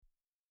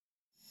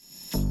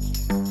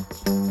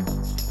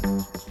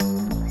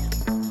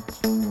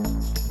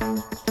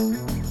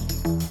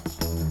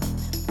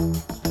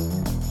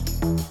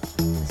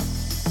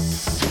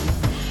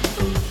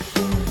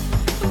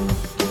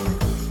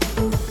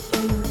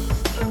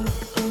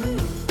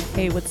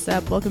Hey, what's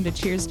up? Welcome to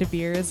Cheers to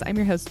Beers. I'm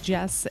your host,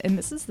 Jess, and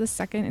this is the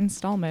second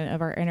installment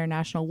of our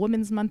International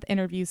Women's Month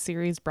interview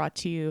series brought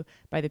to you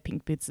by the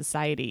Pink Boots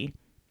Society.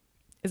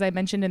 As I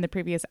mentioned in the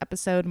previous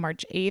episode,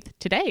 March 8th,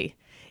 today,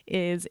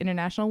 is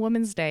International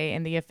Women's Day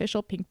and the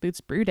official Pink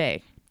Boots Brew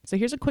Day. So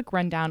here's a quick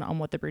rundown on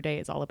what the Brew Day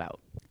is all about.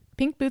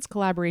 Pink Boots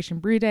Collaboration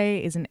Brew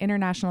Day is an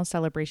international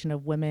celebration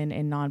of women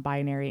and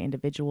non-binary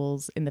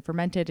individuals in the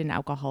fermented and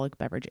alcoholic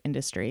beverage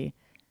industry,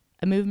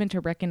 a movement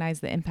to recognize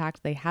the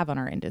impact they have on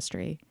our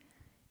industry.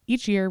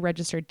 Each year,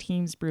 registered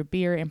teams brew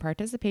beer and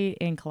participate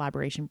in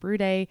Collaboration Brew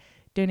Day,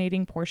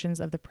 donating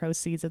portions of the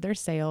proceeds of their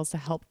sales to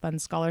help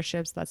fund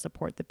scholarships that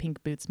support the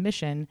Pink Boots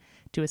mission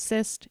to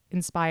assist,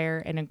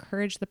 inspire, and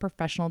encourage the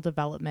professional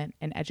development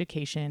and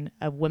education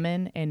of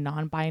women and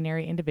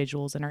non-binary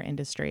individuals in our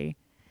industry.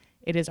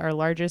 It is our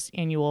largest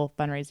annual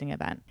fundraising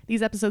event.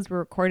 These episodes were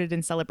recorded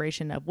in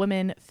celebration of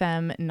women,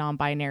 femme,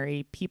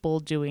 non-binary people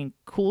doing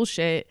cool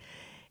shit,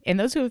 and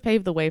those who have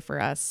paved the way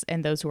for us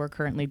and those who are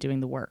currently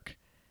doing the work.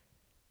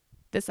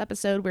 This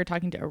episode, we're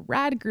talking to a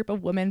rad group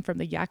of women from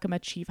the Yakima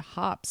Chief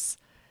Hops.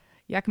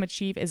 Yakima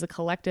Chief is a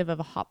collective of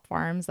hop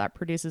farms that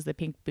produces the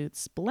Pink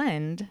Boots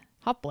blend,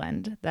 hop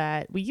blend,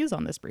 that we use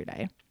on this brew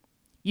day.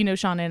 You know,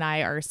 Shauna and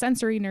I are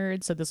sensory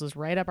nerds, so this was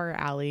right up our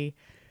alley.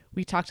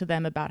 We talked to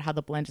them about how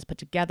the blend is put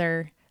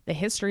together, the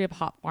history of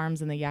hop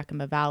farms in the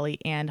Yakima Valley,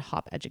 and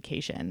hop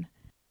education.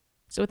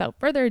 So without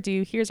further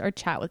ado, here's our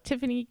chat with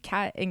Tiffany,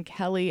 Kat, and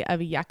Kelly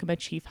of Yakima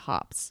Chief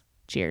Hops.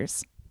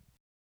 Cheers.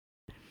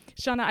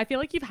 Shauna, I feel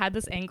like you've had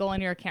this angle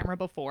on your camera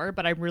before,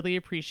 but I really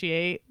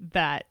appreciate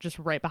that just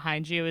right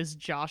behind you is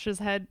Josh's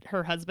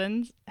her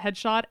husband's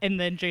headshot, and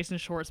then Jason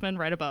Schwartzman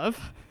right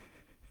above.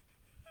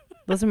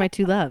 Those are my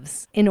two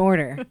loves in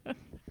order.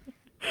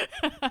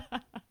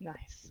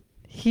 Nice.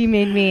 He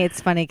made me,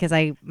 it's funny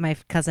because my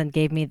cousin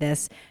gave me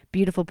this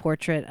beautiful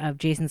portrait of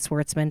Jason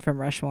Schwartzman from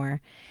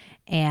Rushmore,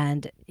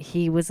 and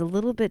he was a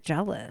little bit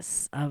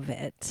jealous of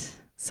it.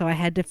 So I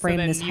had to frame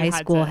this high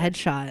school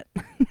headshot.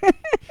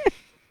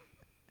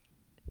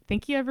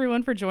 Thank you,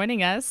 everyone, for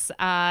joining us.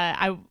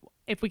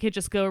 If we could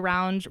just go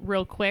around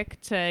real quick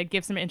to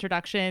give some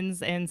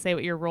introductions and say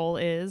what your role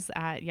is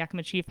at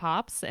Yakima Chief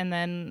Hops, and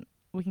then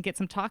we can get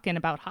some talking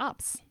about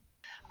hops.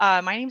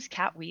 My name's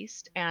Kat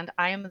Wiest, and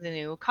I am the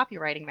new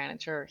copywriting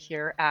manager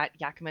here at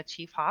Yakima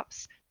Chief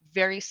Hops.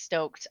 Very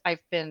stoked.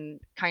 I've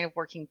been kind of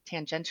working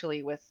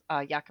tangentially with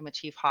Yakima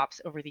Chief Hops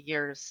over the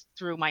years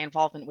through my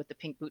involvement with the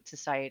Pink Boots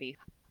Society.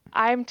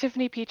 I'm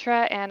Tiffany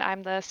Petra, and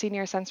I'm the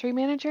Senior Sensory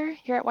Manager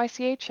here at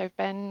YCH. I've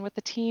been with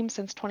the team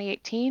since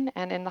 2018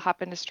 and in the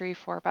hop industry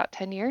for about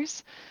 10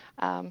 years.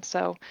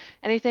 So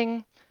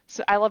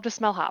I love to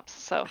smell hops,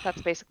 so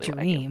that's basically what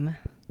I do.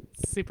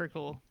 Super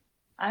cool.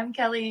 I'm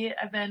Kelly.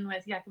 I've been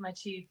with Yakima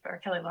Chief,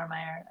 or Kelly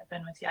Lormeyer. I've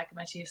been with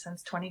Yakima Chief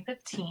since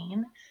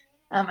 2015.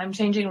 I'm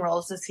changing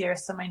roles this year,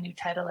 so my new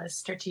title is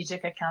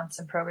Strategic Accounts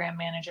and Program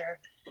Manager.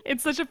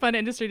 It's such a fun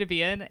industry to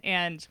be in,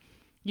 and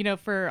you know,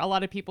 for a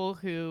lot of people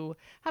who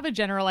have a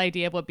general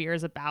idea of what beer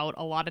is about,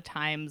 a lot of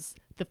times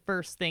the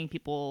first thing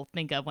people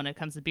think of when it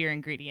comes to beer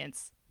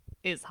ingredients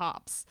is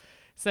hops.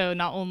 So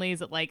not only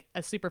is it like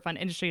a super fun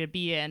industry to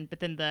be in,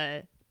 but then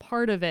the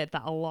part of it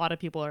that a lot of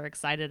people are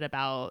excited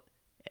about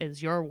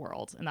is your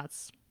world, and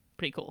that's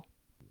pretty cool.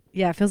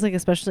 Yeah, it feels like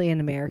especially in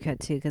America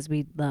too, because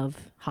we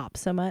love hops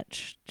so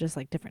much, just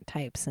like different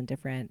types and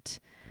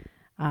different.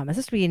 It's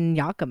supposed to be in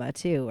Yakima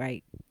too,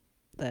 right?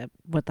 The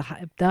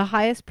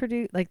highest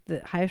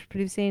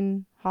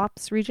producing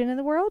hops region in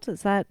the world?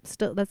 Is that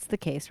still that's the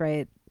case,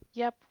 right?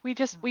 Yep,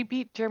 we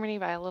beat Germany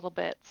by a little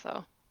bit,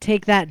 so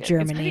take that,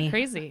 Germany. It's pretty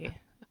crazy.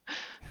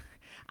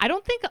 I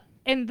don't think,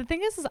 and the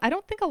thing is I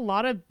don't think a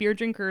lot of beer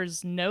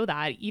drinkers know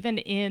that, even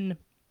in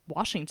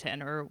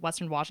Washington or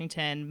Western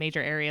Washington,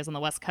 major areas on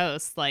the West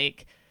Coast.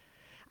 Like,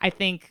 I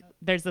think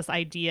there's this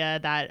idea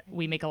that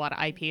we make a lot of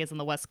IPAs on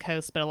the West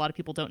Coast, but a lot of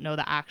people don't know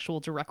the actual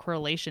direct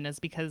correlation is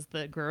because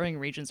the growing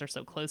regions are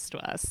so close to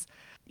us.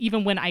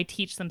 Even when I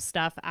teach some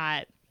stuff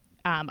at,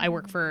 I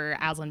work for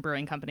Aslan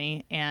Brewing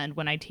Company, and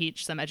when I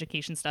teach some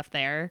education stuff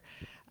there,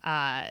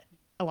 a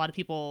lot of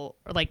people,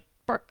 are like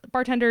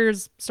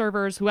bartenders,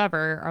 servers,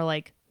 whoever, are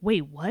like,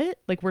 wait, what?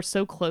 Like, we're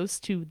so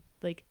close to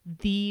like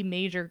the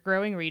major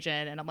growing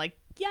region. And I'm like,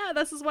 yeah,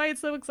 this is why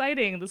it's so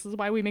exciting. This is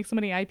why we make so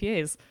many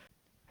IPAs.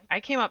 I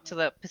came up to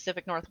the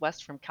Pacific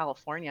Northwest from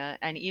California,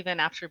 and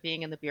even after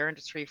being in the beer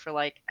industry for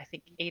like, I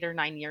think 8 or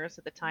 9 years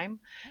at the time,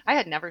 I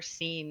had never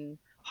seen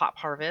hop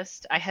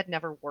harvest. I had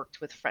never worked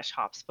with fresh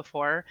hops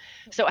before.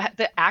 So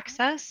the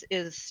access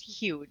is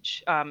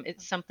huge.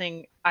 It's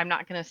something I'm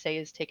not going to say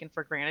is taken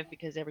for granted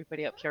because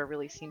everybody up here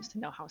really seems to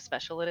know how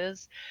special it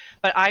is.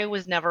 But I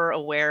was never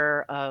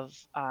aware of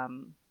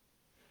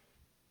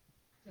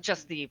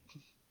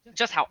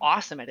just how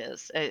awesome it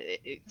is.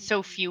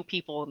 So few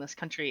people in this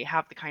country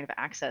have the kind of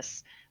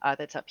access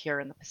that's up here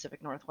in the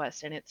Pacific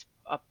Northwest, and it's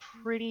a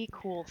pretty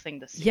cool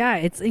thing to see. Yeah,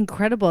 it's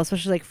incredible,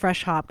 especially like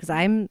fresh hop, because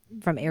I'm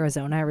from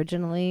Arizona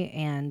originally,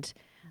 and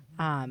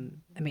I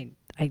mean,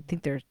 I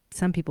think there's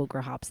some people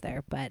grow hops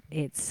there, but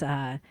it's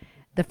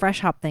the fresh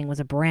hop thing was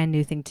a brand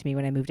new thing to me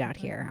when I moved out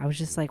here. I was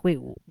just like, wait,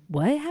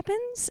 what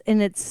happens?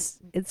 And it's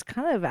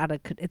kind of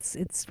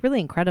it's really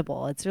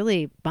incredible. It's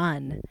really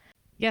fun.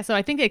 Yeah, so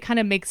I think it kind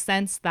of makes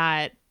sense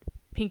that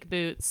Pink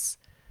Boots,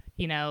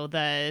 you know,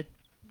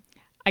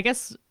 I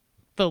guess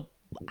the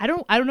I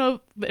don't know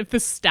if the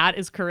stat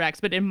is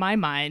correct, but in my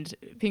mind,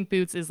 Pink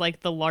Boots is like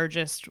the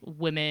largest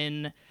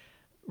women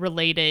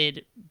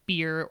related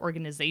beer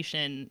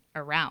organization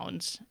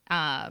around.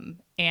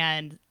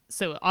 And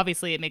so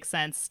obviously it makes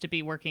sense to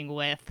be working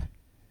with,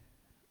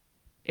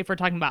 if we're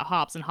talking about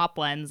hops and hop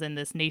blends and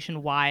this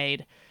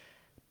nationwide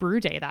brew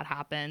day that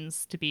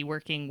happens, to be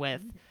working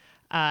with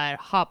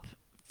hop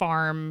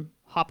farm,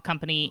 hop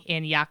company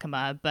in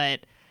Yakima.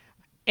 But,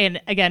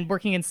 and again,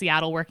 working in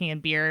Seattle, working in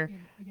beer,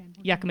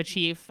 Yakima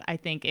Chief, I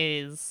think,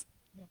 is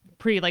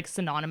pretty like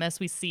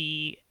synonymous. We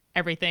see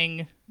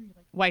everything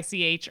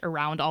YCH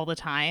around all the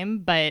time,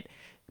 but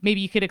maybe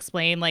you could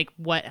explain like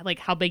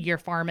how big your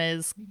farm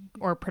is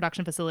or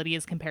production facility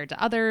is compared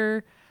to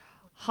other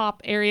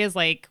hop areas,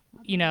 like,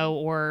 you know,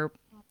 or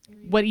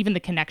what even the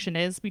connection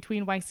is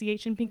between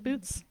YCH and Pink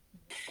Boots.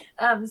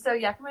 So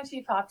Yakima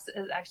Chief Hops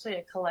is actually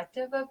a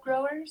collective of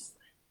growers.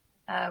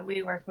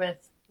 We work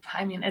with,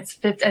 I mean, it's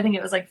 50, I think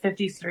it was like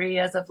 53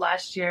 as of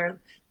last year,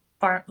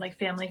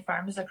 family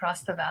farms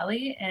across the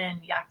valley in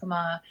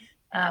Yakima,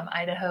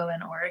 Idaho,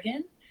 and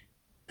Oregon.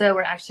 So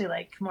we're actually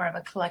like more of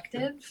a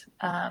collective.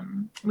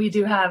 We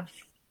do have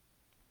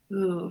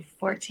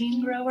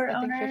 14 grower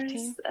owners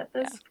 15. at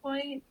this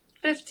point.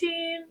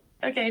 15?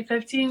 Okay,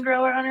 15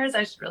 grower owners.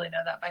 I should really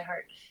know that by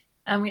heart.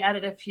 We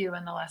added a few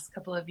in the last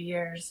couple of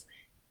years.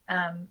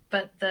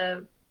 But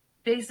the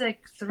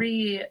basic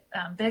three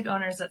big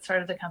owners that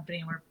started the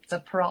company were the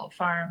Peralt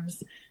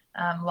Farms,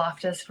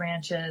 Loftus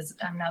Ranches,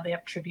 now they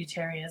have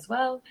Tributary as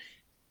well,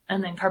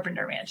 and then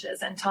Carpenter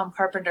Ranches. And Tom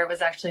Carpenter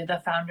was actually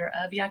the founder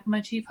of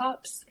Yakima Chief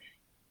Hops.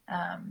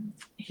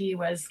 He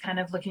was kind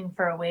of looking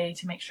for a way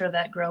to make sure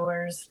that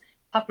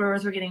hop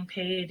growers were getting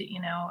paid,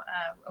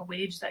 a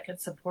wage that could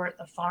support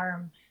the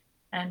farm.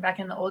 And back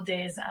in the old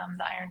days,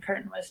 the Iron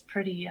Curtain was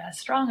pretty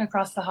strong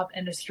across the hop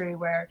industry,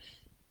 where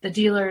the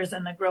dealers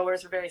and the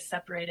growers were very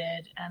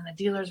separated, and the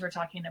dealers were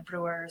talking to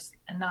brewers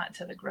and not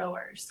to the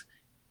growers.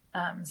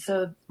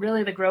 So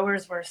really the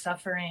growers were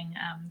suffering.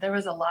 There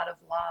was a lot of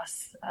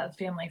loss of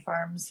family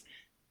farms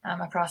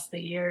across the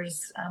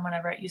years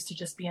whenever it used to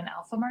just be an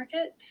alpha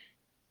market.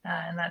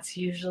 And that's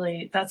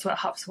what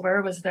hops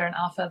were. Was they're an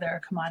alpha, they're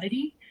a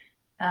commodity.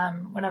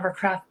 Whenever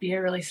craft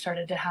beer really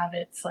started to have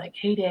its like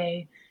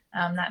heyday,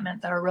 that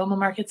meant that aroma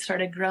markets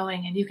started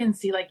growing. And you can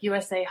see like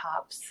USA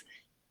Hops.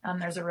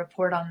 There's a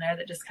report on there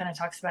that just kind of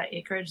talks about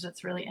acreage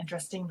that's really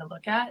interesting to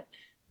look at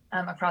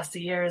across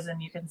the years.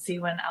 And you can see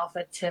when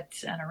alpha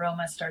tipped and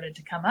aroma started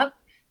to come up.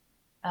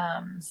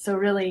 So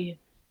really,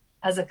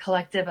 as a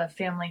collective of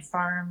family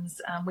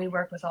farms, we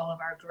work with all of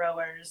our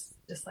growers,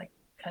 just like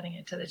cutting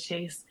it to the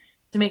chase,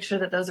 to make sure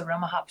that those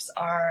aroma hops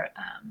are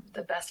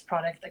the best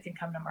product that can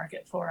come to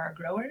market for our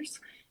growers.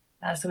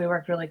 So we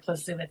work really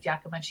closely with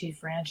Yakima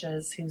Chief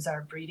Ranches, who's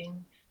our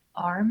breeding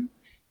arm,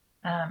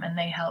 and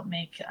they help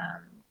make,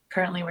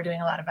 currently we're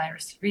doing a lot of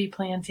virus-free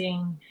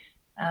planting,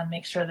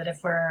 make sure that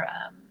if we're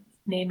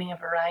naming a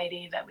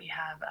variety that we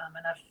have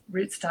enough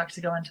rootstock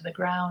to go into the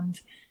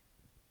ground.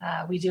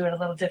 We do it a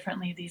little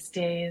differently these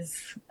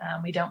days.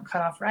 We don't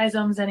cut off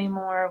rhizomes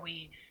anymore.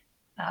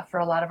 For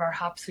a lot of our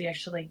hops, we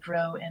actually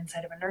grow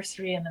inside of a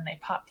nursery and then they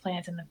pot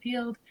plant in the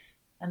field.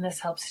 And this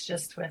helps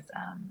just with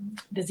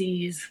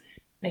disease,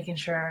 making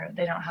sure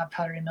they don't have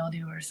powdery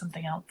mildew or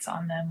something else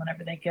on them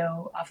whenever they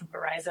go off of a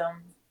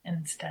rhizome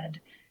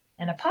instead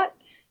in a pot.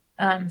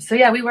 So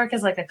yeah, we work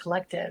as like a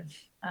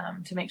collective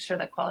to make sure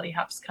that quality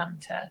hops come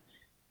to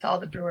all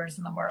the brewers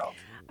in the world.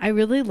 I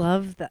really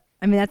love that.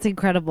 I mean, that's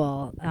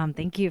incredible.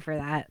 Thank you for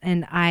that.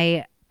 And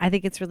I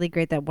think it's really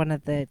great that one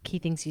of the key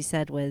things you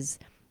said was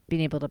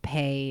being able to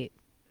pay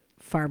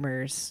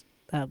farmers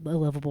a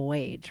livable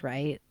wage,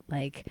 right?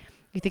 Like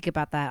you think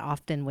about that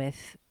often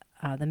with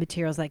the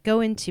materials that go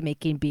into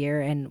making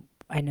beer. And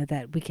I know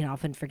that we can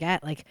often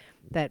forget like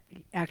that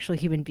actual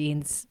human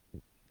beings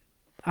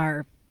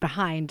are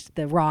behind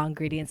the raw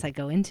ingredients that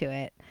go into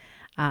it.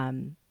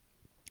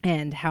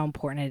 And how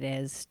important it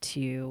is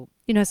to,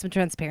 have some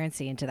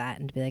transparency into that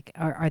and to be like,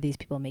 are these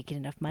people making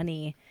enough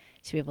money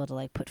to be able to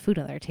like put food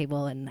on their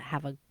table and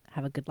have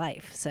a good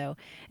life? So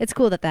it's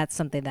cool that that's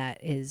something that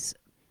is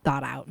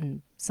thought out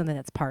and something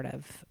that's part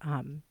of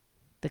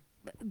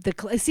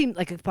it seemed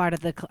like a part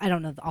of the, I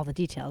don't know all the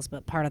details,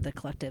 but part of the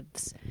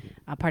collective's,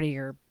 part of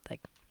your,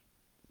 like,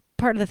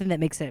 part of the thing that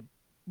makes it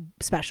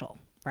special,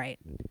 right,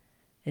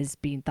 is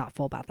being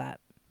thoughtful about that.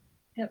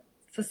 Yep.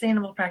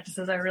 Sustainable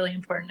practices are really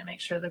important to make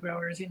sure the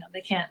growers,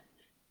 they can't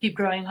keep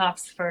growing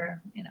hops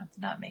for,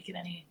 not making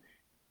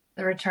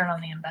the return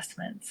on the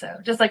investment. So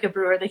just like a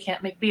brewer, they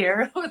can't make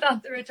beer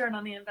without the return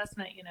on the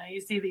investment.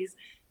 You see these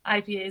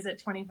IPAs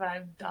at $25.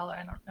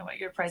 I don't know what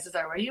your prices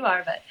are where you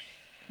are, but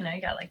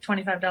you got like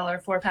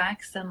 $25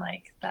 4-packs. And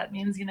like, that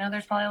means,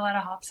 there's probably a lot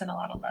of hops and a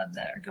lot of love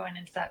that are going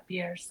into that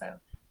beer. So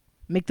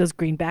make those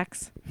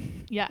greenbacks.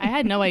 Yeah, I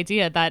had no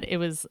idea that it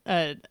was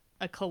a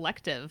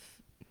collective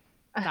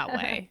that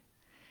way.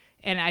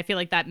 And I feel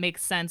like that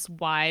makes sense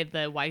why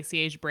the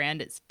YCH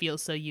brand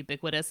feels so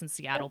ubiquitous in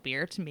Seattle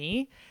beer to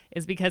me,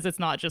 is because it's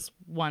not just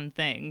one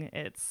thing.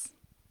 It's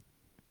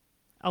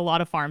a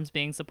lot of farms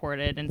being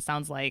supported, and it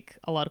sounds like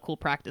a lot of cool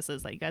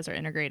practices that you guys are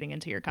integrating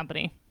into your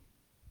company.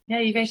 Yeah,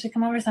 you guys should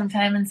come over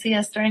sometime and see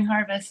us during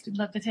harvest. We'd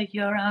love to take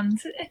you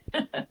around.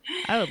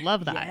 I would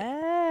love that.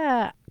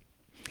 Yeah.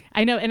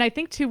 I know. And I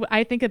think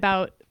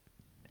about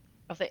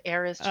The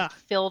air is just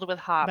filled with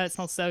hops. that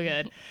smells so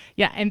good.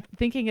 Yeah, and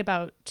thinking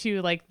about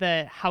too, like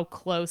how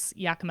close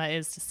Yakima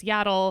is to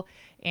Seattle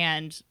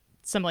and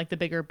some like the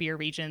bigger beer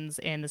regions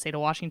in the state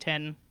of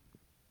Washington.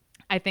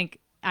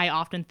 I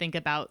often think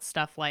about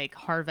stuff like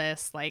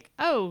harvest, like,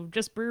 oh,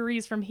 just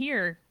breweries from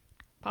here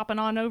popping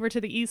on over to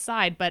the east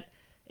side. But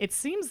it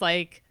seems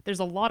like there's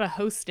a lot of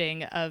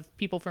hosting of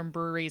people from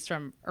breweries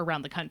from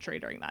around the country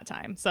during that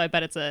time. So I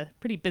bet it's a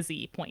pretty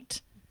busy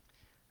point.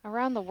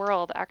 Around the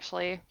world,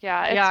 actually.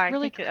 Yeah, it's Yeah,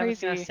 really I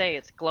was gonna crazy. say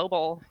it's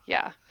global.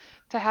 Yeah,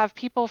 to have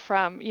people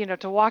from,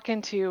 to walk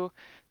into,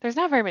 there's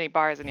not very many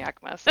bars in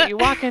Yakima. So you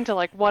walk into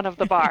like one of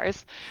the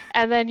bars,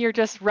 and then you're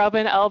just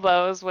rubbing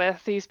elbows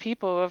with these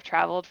people who have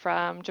traveled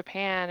from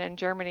Japan and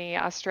Germany,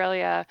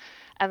 Australia,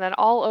 and then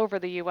all over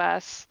the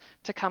US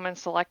to come and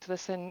select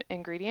this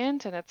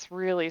ingredient. And it's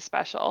really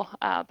special.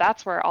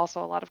 That's where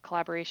also a lot of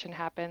collaboration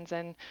happens,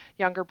 and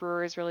younger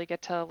brewers really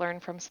get to learn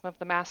from some of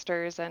the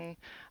masters and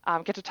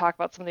get to talk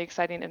about some of the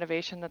exciting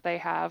innovation that they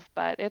have.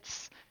 But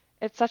it's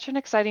such an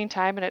exciting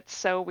time, and it's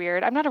so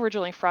weird. I'm not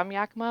originally from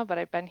Yakima, but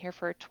I've been here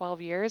for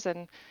 12 years,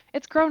 and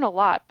it's grown a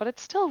lot, but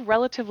it's still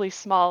relatively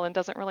small and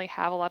doesn't really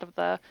have a lot of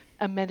the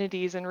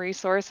amenities and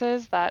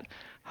resources that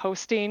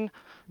hosting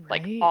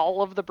like Right.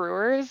 all of the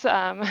brewers.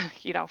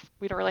 We don't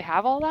really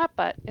have all that,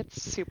 but it's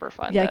super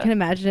fun. Yeah, I to can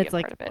imagine be it's a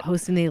like part of it.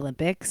 hosting the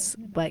Olympics,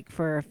 like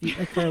for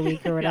a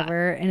week or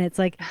whatever, and it's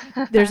like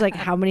there's like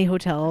how many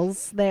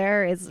hotels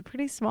there? It's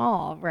pretty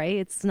small, right?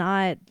 It's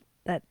not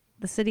that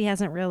the city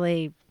hasn't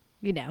really,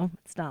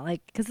 it's not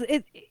like because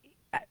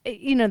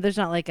there's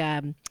not like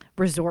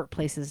resort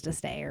places to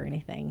stay or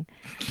anything.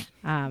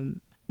 No,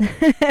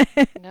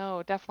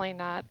 definitely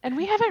not. And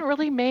we haven't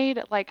really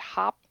made like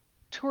hop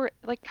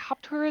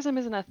tourism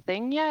isn't a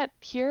thing yet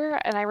here,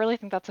 and I really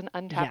think that's an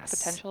untapped Yes.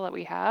 potential that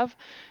we have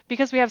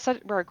because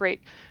we're a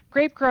great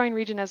grape growing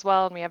region as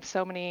well, and we have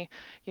so many,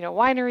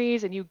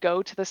 wineries, and you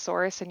go to the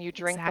source and you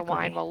drink the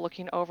wine Exactly. while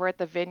looking over at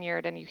the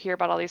vineyard and you hear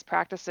about all these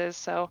practices.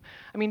 So,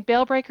 I mean,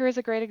 Balebreaker is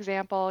a great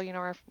example,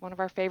 one of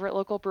our favorite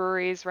local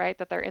breweries, right?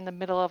 That they're in the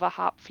middle of a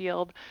hop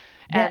field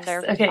and Yes. they're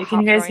Okay. a Can you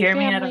hop guys growing hear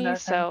me? I don't family, know if I'm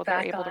so they're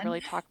back able to on.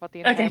 really talk about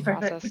the Okay, entire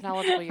perfect. process.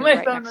 Knowledgeable, you're My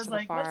right phone next was to the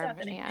like, "What's farm,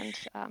 happening?"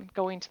 and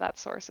going to that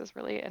source is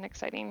really an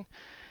exciting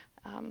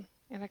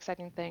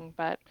thing.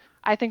 But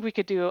I think we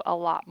could do a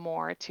lot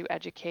more to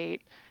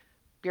educate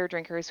beer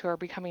drinkers who are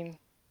becoming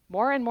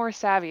more and more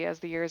savvy as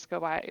the years go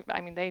by. I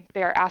mean, they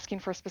are asking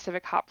for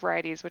specific hop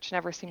varieties, which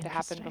never seemed to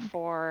happen Interesting.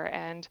 before,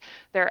 and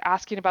they're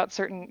asking about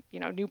certain,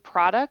 new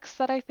products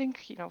that I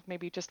think,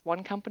 maybe just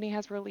one company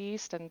has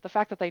released, and the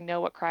fact that they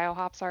know what cryo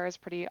hops are is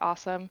pretty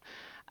awesome.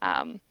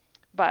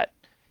 But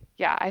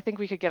yeah, I think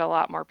we could get a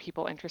lot more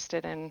people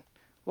interested in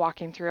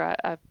walking through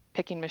a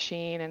picking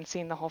machine and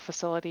seeing the whole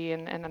facility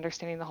and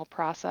understanding the whole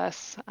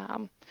process.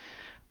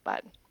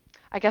 But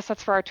I guess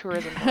that's for our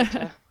tourism board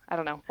to, I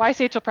don't know.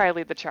 YCH will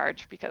probably lead the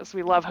charge because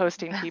we love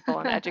hosting people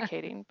and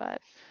educating,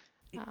 but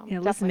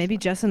Listen, definitely maybe some-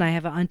 Jess and I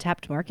have an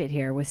untapped market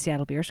here with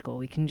Seattle Beer School.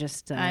 We can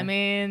just I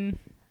mean,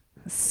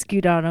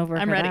 scoot on over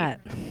I'm for ready.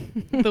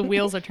 that. The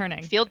wheels are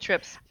turning. Field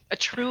trips, a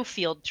true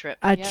field trip.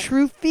 A Yes.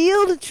 true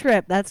field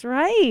trip. That's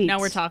right. Now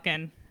we're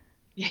talking.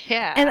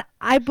 Yeah. And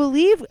I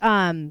believe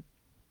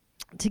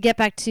to get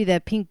back to the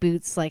pink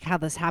boots, like how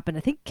this happened,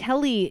 I think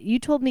Kelly, you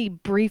told me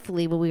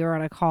briefly when we were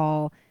on a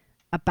call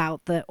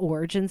about the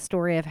origin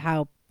story of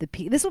how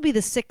this will be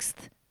the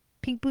 6th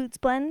pink boots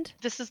blend.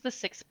 This is the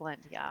 6th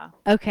blend, yeah.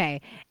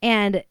 Okay.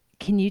 And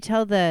can you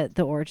tell the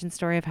origin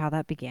story of how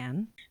that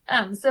began?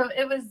 So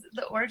it was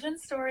the origin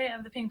story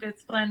of the Pink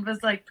Boots blend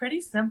was like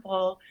pretty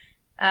simple.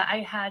 I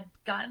had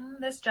gotten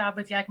this job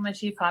with Yakima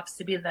Chief Hops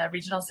to be the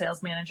regional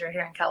sales manager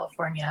here in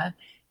California.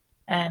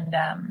 And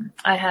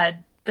I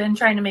had been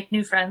trying to make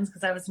new friends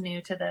because I was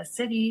new to the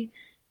city.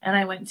 And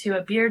I went to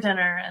a beer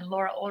dinner, and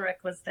Laura Ulrich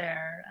was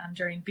there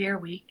during Beer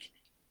Week.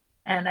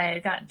 And I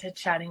had gotten to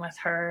chatting with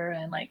her,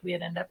 and like we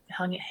had ended up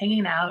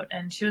hanging out,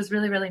 and she was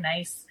really, really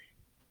nice.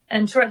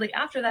 And shortly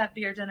after that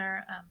beer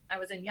dinner, I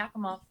was in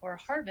Yakima for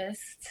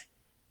harvest,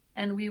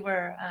 and we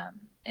were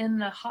in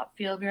the hop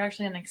field. We were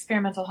actually in an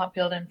experimental hop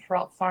field in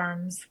Peralt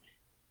Farms,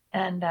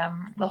 and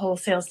the whole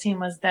sales team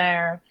was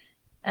there.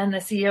 And the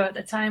CEO at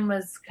the time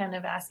was kind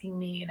of asking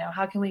me,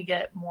 how can we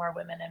get more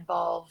women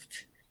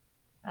involved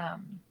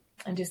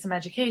and do some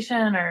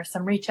education or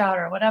some reach out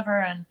or whatever.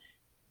 And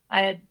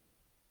I had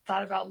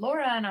thought about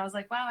Laura, and I was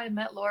like, wow, I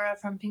met Laura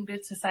from Pink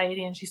Boots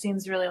Society, and she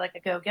seems really like a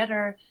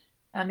go-getter.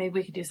 Maybe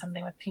we could do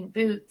something with Pink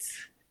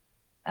Boots.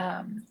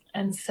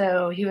 And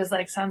so he was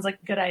like, sounds like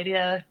a good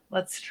idea.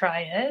 Let's try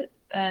it.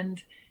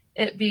 And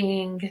it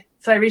being,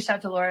 so I reached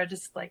out to Laura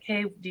just like,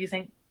 hey, do you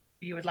think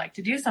you would like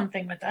to do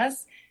something with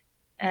us?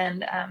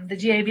 And the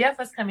GABF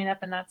was coming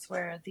up, and that's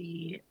where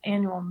the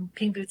annual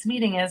Pink Boots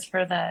meeting is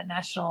for the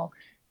national,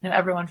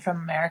 everyone from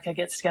America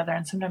gets together,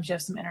 and sometimes you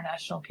have some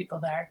international people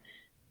there.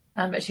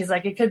 But she's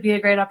like, it could be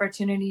a great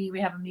opportunity.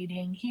 We have a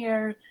meeting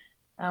here.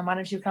 Why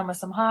don't you come with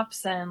some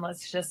hops and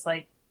let's just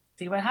like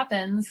see what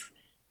happens.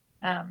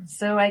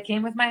 So I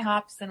came with my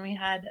hops, and we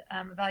had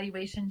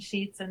evaluation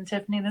sheets. And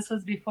Tiffany, this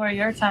was before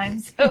your time,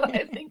 so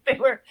I think they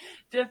were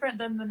different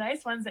than the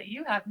nice ones that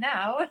you have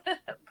now.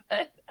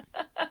 But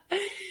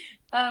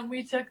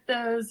we took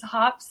those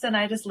hops and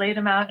I just laid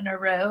them out in a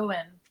row.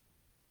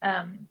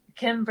 And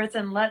Kim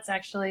Britton Lutz,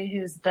 actually,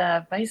 who's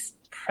the vice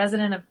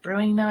president of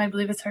brewing now, I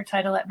believe is her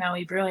title at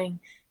Maui Brewing,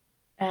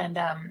 and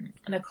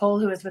Nicole,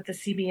 who was with the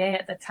CBA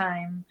at the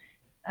time,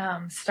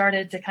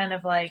 started to kind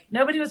of like,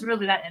 nobody was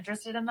really that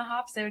interested in the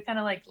hops. They would kind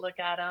of like look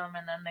at them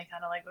and then they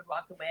kind of like would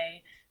walk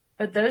away.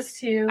 But those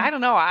two, I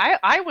don't know.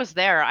 I was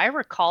there. I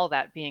recall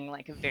that being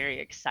like a very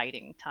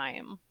exciting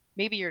time.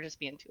 Maybe you're just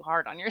being too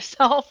hard on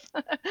yourself.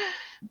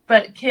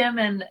 but Kim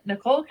and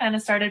Nicole kind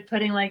of started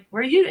putting like,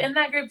 were you in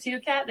that group too,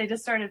 Kat? They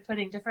just started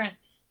putting different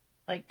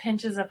like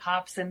pinches of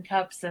hops in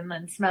cups and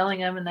then smelling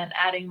them and then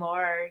adding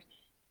more,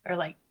 or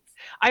like,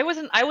 I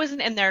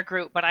wasn't in their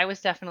group, but I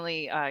was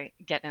definitely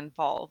getting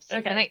involved.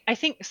 Okay. And I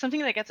think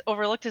something that gets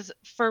overlooked is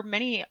for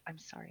many, I'm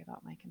sorry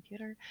about my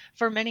computer,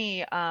 for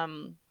many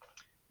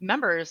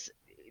members,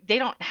 they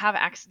don't have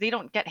access, they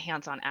don't get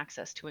hands-on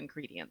access to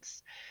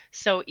ingredients.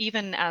 So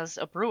even as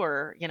a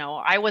brewer,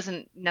 I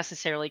wasn't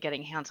necessarily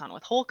getting hands-on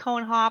with whole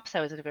cone hops.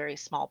 I was at a very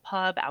small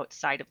pub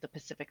outside of the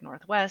Pacific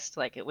Northwest.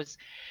 Like, it was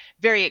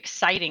very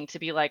exciting to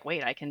be like,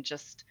 wait, I can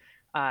just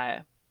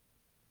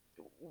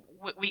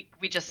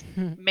we just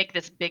make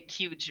this big,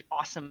 huge,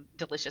 awesome,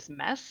 delicious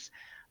mess.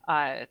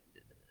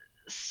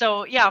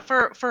 So yeah,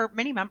 for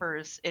many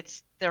members,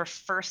 it's their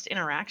first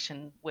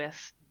interaction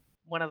with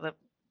one of the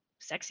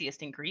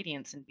sexiest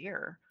ingredients in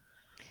beer.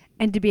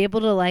 And to be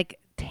able to like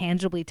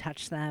tangibly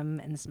touch them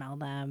and smell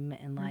them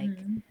and like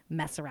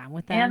mess around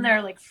with them. And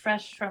they're like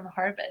fresh from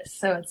harvest.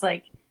 So it's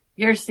like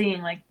you're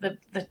seeing like the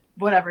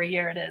whatever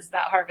year it is,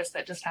 that harvest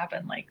that just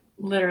happened, like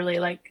literally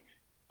like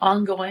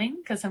ongoing,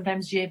 because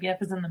sometimes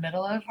GABF is in the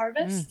middle of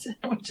harvest,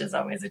 which is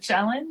always a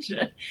challenge.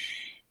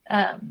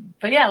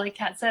 But yeah, like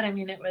Kat said, I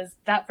mean, it was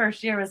that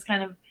first year was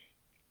kind of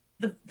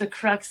the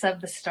crux of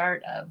the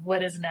start of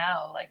what is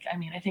now. Like, I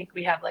mean, I think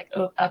we have like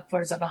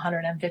upwards of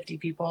 150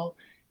 people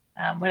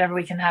whenever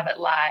we can have it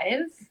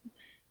live.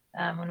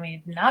 When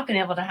we've not been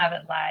able to have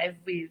it live,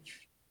 we've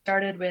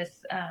started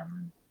with,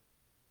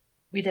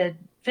 we did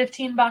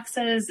 15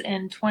 boxes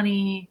in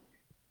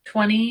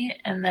 2020,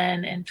 and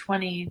then in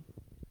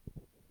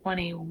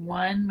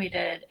 2021, we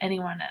did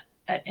anyone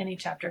at any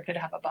chapter could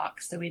have a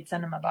box. So we'd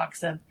send them a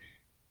box of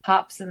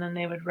hops, and then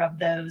they would rub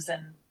those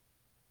and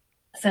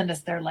send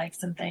us their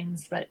likes and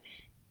things.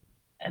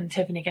 And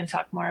Tiffany can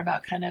talk more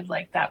about kind of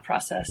like that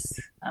process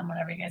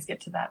whenever you guys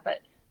get to that. But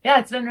yeah,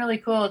 it's been really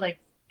cool. Like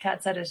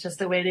Kat said, it's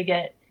just a way to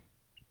get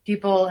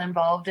people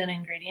involved in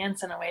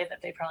ingredients in a way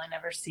that they probably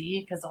never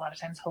see, because a lot of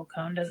times whole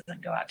cone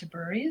doesn't go out to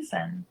breweries.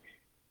 And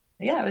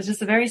yeah, it was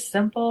just a very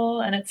simple,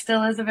 and it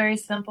still is a very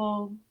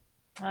simple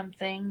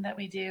thing that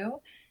we do,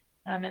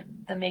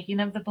 the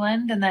making of the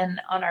blend. And then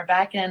on our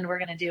back end, we're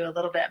going to do a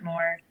little bit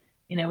more,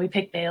 we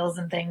pick bales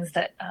and things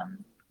that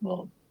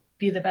will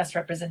be the best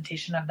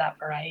representation of that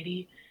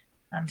variety,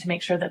 to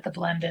make sure that the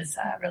blend is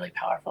really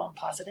powerful and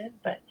positive.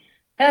 But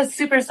yeah, it's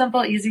super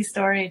simple, easy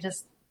story,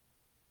 just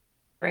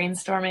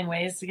brainstorming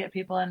ways to get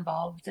people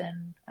involved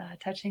in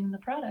touching the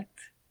product.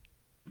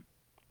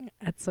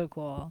 That's so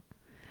cool.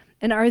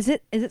 And is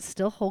it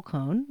still whole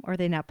cone, or are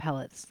they now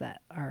pellets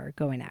that are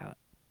going out?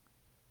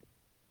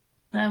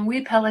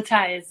 We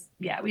pelletize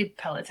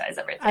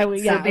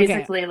everything. So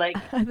basically, like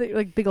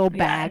big old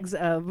bags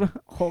of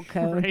whole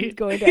cone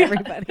going to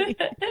everybody.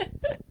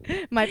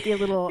 Might be a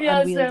little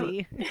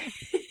unwieldy.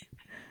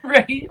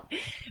 Right.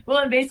 Well,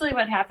 and basically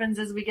what happens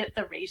is we get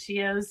the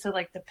ratios to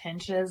like the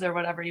pinches or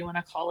whatever you want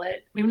to call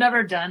it. We've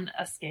never done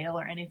a scale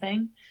or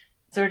anything.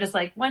 So we're just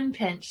like 1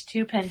 pinch,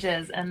 2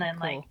 pinches, and then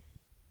like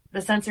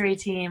the sensory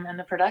team and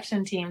the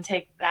production team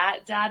take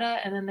that data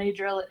and then they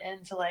drill it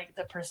into like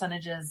the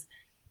percentages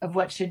of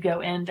what should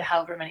go into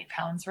however many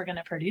pounds we're going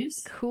to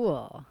produce.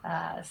 Cool.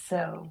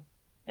 So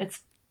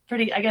it's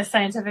pretty, I guess,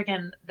 scientific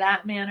in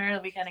that manner.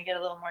 We kind of get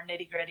a little more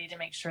nitty gritty to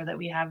make sure that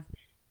we have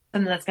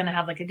something that's going to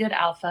have like a good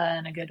alpha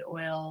and a good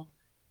oil.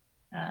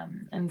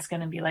 And it's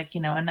going to be like, a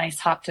nice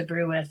hop to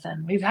brew with.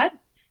 And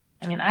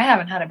I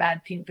haven't had a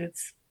bad Pink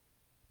Boots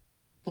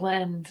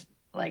blend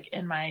like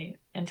in my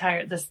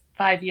this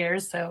 5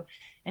 years. So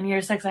in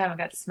year 6, I haven't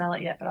got to smell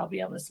it yet, but I'll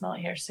be able to smell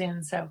it here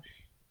soon. So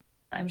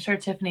I'm sure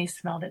Tiffany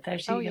smelled it there.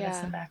 She can give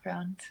us some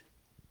background.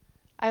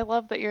 I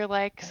love that you're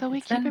like, so we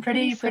It's keep been it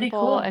pretty simple,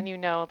 cool. and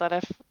that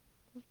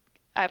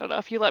I don't know,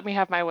 if you let me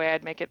have my way,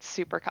 I'd make it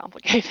super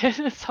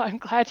complicated. So I'm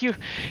glad you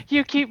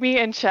keep me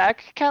in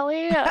check,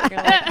 Kelly. You're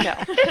like,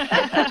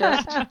 no,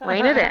 just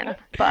rein it in.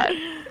 But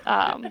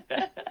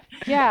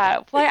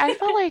yeah, well, I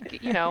felt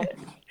like,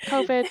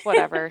 COVID,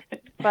 whatever,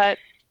 but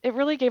it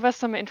really gave us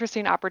some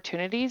interesting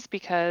opportunities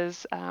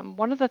because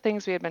one of the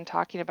things we had been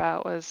talking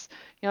about was,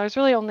 there's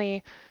really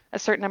only a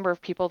certain number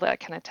of people that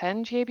can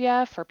attend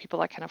GABF or people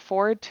that can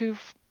afford to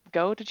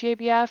go to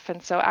GABF.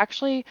 And so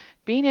actually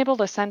being able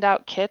to send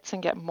out kits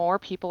and get more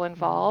people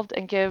involved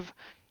and give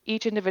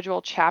each individual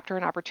chapter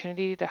an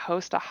opportunity to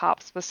host a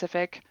hop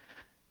specific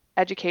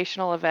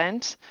educational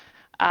event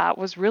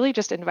was really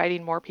just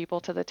inviting more people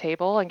to the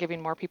table and giving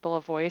more people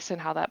a voice in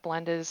how that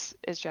blend is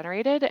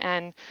generated.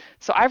 And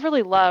so I've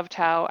really loved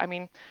how, I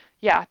mean,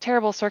 yeah,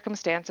 terrible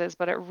circumstances,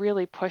 but it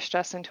really pushed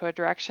us into a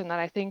direction that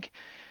I think,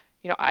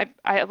 I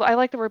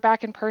like that we're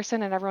back in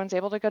person and everyone's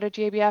able to go to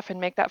GABF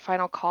and make that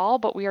final call,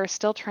 but we are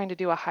still trying to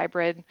do a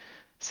hybrid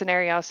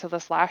scenario. So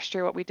this last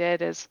year, what we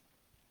did is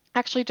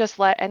actually just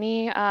let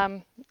any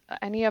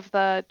of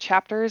the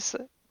chapters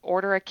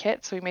order a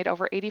kit. So we made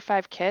over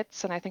 85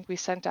 kits, and I think we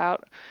sent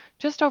out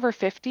just over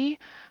 50.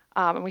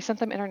 And we sent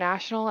them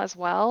international as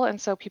well. And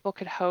so people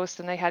could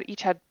host, and they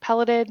each had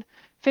pelleted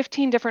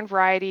 15 different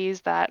varieties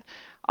that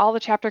all the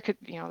chapter could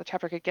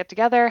get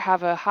together,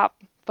 have a hop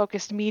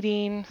focused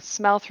meeting,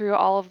 smell through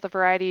all of the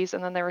varieties,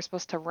 and then they were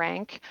supposed to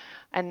rank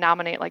and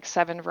nominate like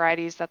 7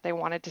 varieties that they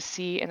wanted to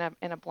see in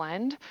a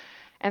blend.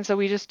 And so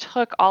we just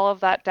took all of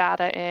that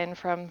data in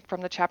from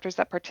the chapters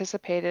that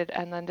participated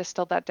and then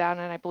distilled that down.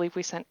 And I believe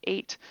we sent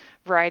 8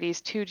 varieties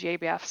to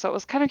GABF. So it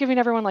was kind of giving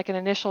everyone like an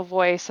initial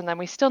voice. And then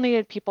we still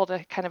needed people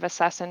to kind of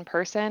assess in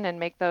person and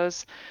make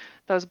those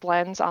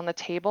blends on the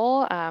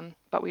table.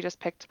 But we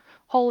just picked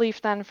whole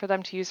leaf then for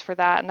them to use for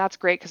that. And that's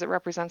great because it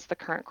represents the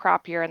current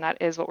crop year. And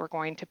that is what we're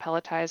going to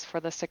pelletize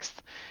for the 6th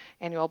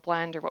annual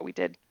blend, or what we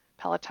did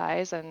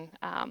pelletize. And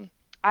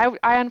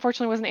I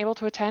unfortunately wasn't able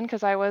to attend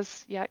because I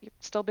was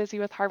still busy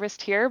with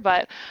harvest here,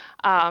 but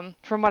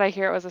from what I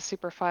hear, it was a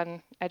super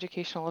fun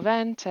educational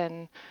event,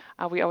 and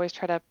we always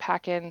try to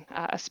pack in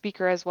a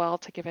speaker as well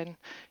to give in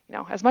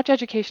as much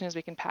education as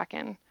we can pack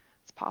in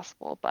as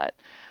possible. But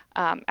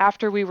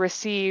after we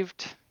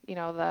received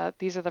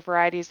these are the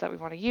varieties that we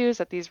want to use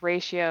at these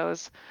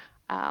ratios,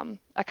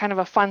 a kind of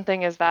a fun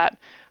thing is that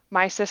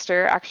my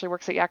sister actually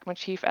works at Yakima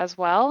Chief as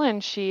well,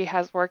 and she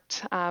has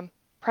worked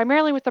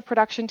primarily with the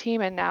production team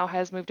and now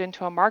has moved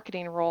into a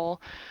marketing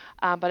role,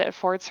 but it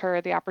affords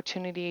her the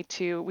opportunity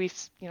to, we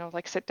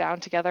sit down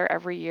together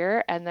every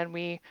year and then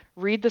we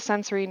read the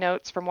sensory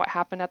notes from what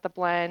happened at the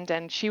blend,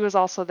 and she was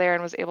also there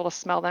and was able to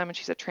smell them, and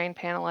she's a trained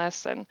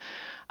panelist,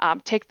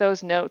 and take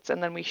those notes,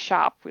 and then we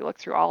shop. We look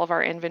through all of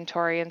our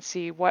inventory and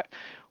see what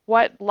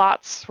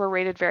lots were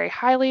rated very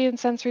highly in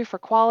sensory for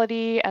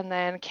quality, and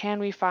then can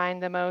we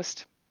find the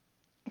most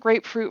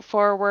grapefruit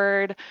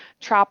forward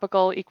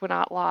tropical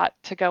Equinaut lot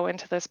to go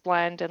into this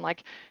blend, and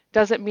like,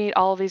 does it meet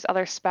all of these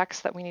other specs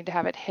that we need to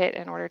have it hit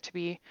in order to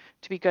be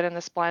good in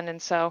this blend? And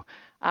so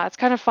it's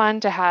kind of fun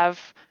to have.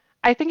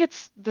 I think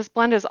this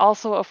blend is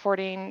also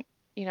affording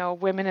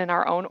women in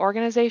our own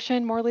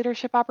organization more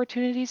leadership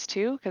opportunities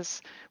too,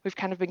 because we've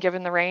kind of been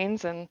given the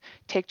reins and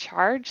take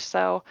charge.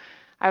 So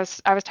I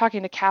was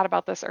talking to Kat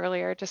about this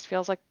earlier. It just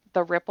feels like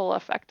the ripple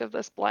effect of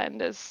this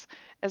blend is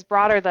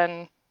broader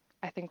than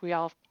I think we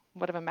all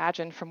would have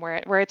imagined from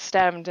where it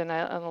stemmed in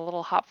a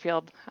little hop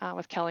field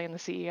with Kelly and the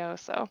CEO.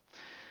 So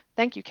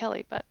thank you,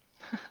 Kelly. But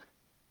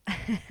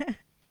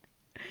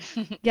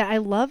yeah, I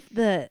love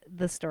the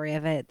story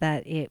of it,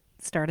 that it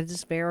started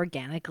just very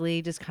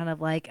organically, just kind of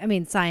like, I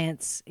mean,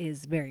 science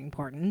is very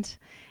important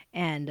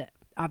and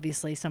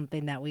obviously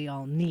something that we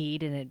all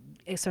need, and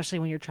especially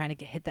when you're trying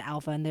to hit the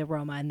alpha and the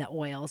aroma and the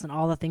oils and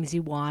all the things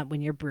you want when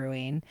you're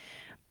brewing.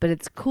 But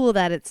it's cool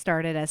that it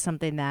started as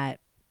something that,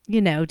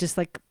 just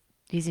like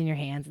using your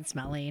hands and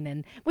smelling,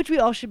 and which we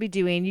all should be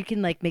doing. You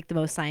can like make the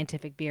most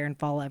scientific beer and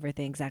follow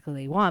everything exactly the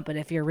way you want, but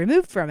if you're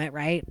removed from it,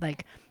 right,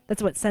 like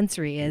that's what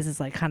sensory is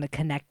like kind of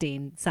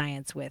connecting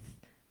science with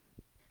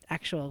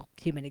actual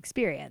human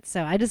experience.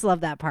 So I just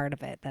love that part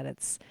of it, that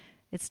it's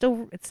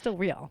still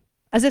real,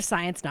 as if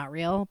science not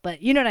real,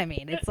 but you know what I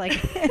mean. It's like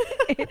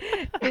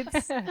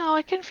it's no,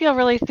 it can feel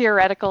really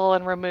theoretical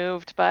and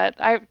removed, but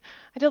I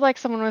did like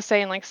someone was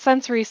saying like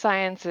sensory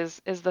science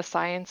is the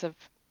science of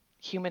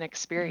human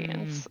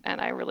experience,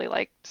 and I really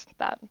liked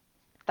that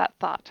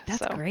thought.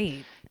 That's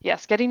great.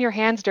 Yes, getting your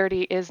hands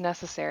dirty is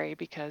necessary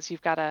because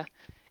you've got to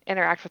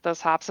interact with those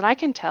hops, and I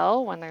can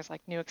tell when there's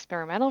like new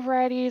experimental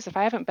varieties. If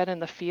I haven't been in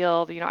the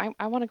field,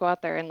 I want to go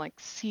out there and like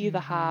see the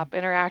hop,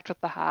 interact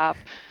with the hop,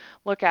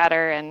 look at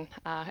her and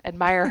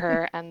admire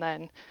her, and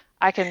then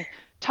I can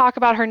talk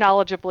about her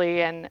knowledgeably,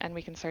 and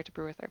we can start to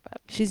brew with her.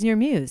 But she's your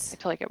muse. I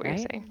totally get what you're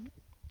saying.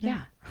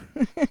 Yeah.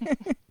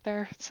 There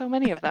are so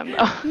many of them,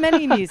 though.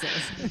 Many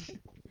muses.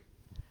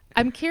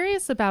 I'm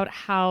curious about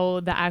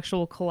how the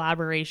actual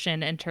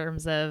collaboration in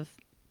terms of,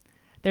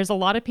 there's a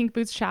lot of Pink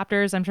Boots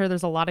chapters. I'm sure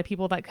there's a lot of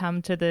people that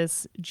come to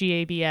this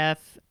GABF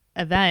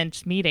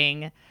event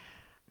meeting.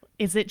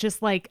 is it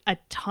just like a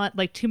ton,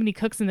 like too many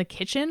cooks in the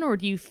kitchen, or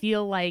do you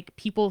feel like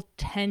people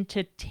tend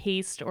to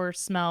taste or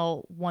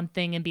smell one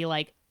thing and be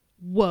like,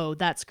 whoa,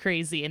 that's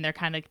crazy, and there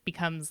kind of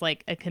becomes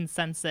like a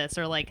consensus?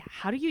 Or like,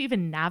 how do you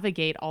even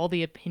navigate all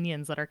the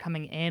opinions that are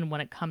coming in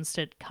when it comes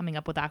to coming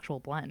up with actual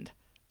blend?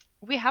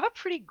 We have a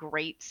pretty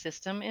great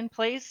system in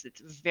place. It's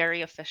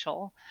very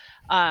official,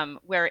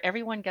 where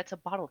everyone gets a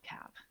bottle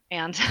cap.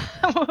 And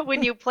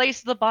when you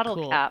place the bottle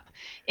Cool. cap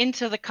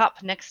into the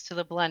cup next to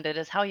the blend, it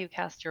is how you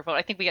cast your vote.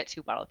 I think we get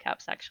two bottle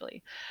caps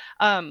actually.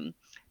 Um,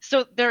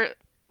 so there,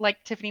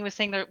 like Tiffany was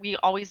saying, that we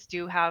always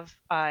do have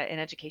an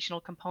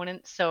educational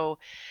component. So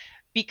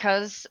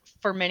because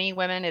for many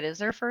women it is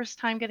their first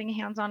time getting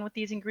hands on with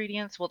these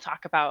ingredients, we'll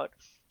talk about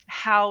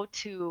how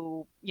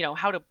to,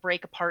 how to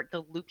break apart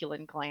the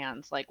leuculin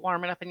glands, like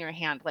warm it up in your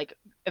hand, like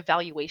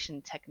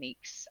evaluation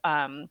techniques.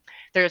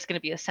 There's going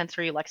to be a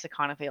sensory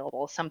lexicon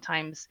available,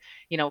 sometimes,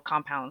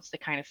 compounds to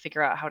kind of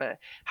figure out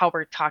how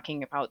we're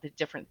talking about the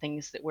different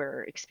things that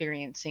we're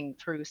experiencing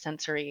through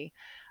sensory.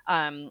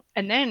 And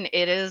then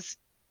it is,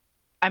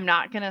 I'm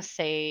not going to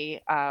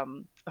say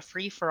a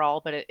free for all,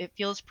 but it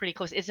feels pretty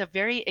close. It's a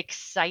very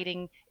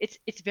exciting,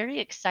 it's very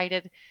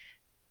excited,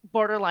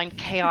 borderline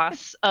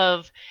chaos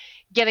of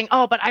getting,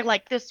 oh, but I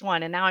like this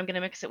one, and now I'm going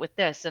to mix it with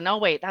this, and oh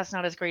wait, that's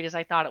not as great as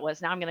I thought it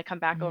was. Now I'm going to come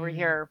back over Mm.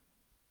 here,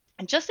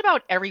 and just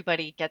about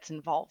everybody gets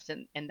involved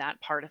in that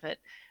part of it.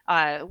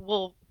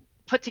 We'll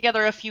put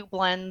together a few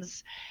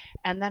blends,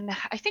 and then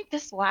I think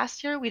this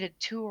last year we did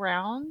 2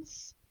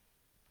 rounds,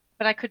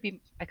 but I could be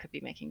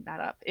making that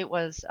up. It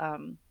was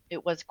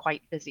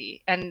quite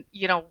busy, and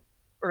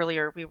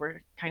earlier we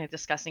were kind of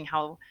discussing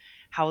how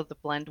the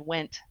blend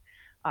went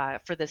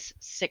for this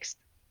sixth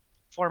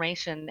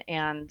formation,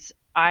 and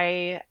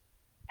I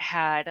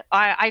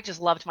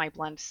just loved my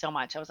blend so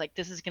much. I was like,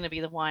 this is going to be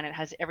the one. It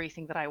has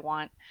everything that I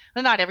want.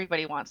 Well, not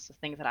everybody wants the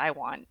thing that I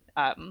want,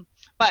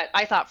 but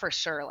I thought for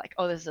sure, like,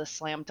 oh, this is a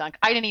slam dunk.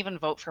 I didn't even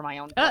vote for my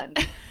own Uh,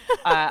 blend.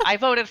 I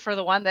voted for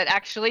the one that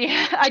actually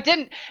I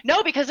didn't.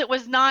 No, because it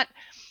was not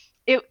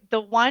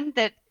the one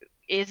that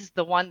is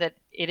the one that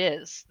it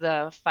is,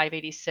 the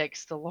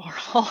 586, the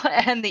Laurel,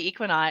 and the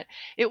Equinox.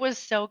 It was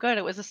so good.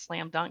 It was a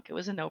slam dunk. It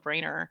was a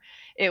no-brainer.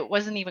 It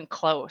wasn't even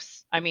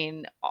close. I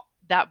mean,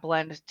 that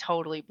blend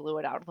totally blew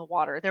it out of the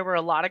water. There were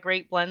a lot of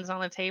great blends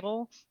on the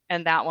table,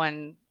 and that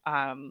one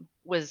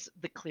was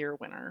the clear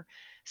winner.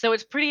 So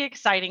it's pretty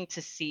exciting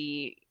to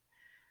see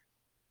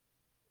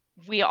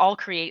we all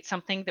create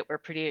something that we're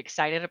pretty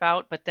excited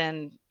about, but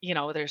then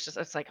there's just,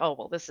 it's like, oh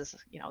well, this is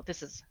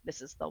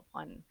the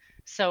one.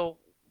 So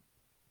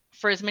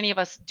for as many of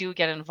us do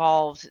get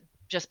involved,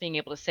 just being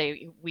able to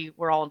say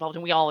we're all involved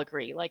and we all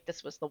agree like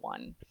this was the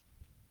one.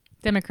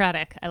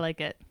 Democratic. I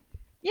like it.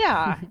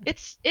 Yeah,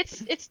 it's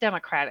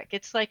democratic.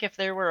 It's like if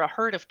there were a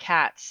herd of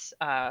cats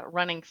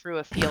running through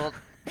a field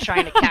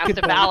trying to cast Good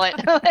a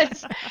point.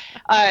 ballot.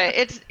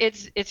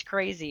 It's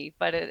crazy,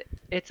 but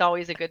it's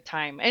always a good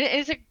time, and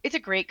it's a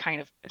great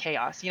kind of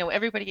chaos.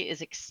 Everybody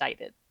is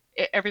excited.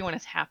 Everyone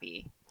is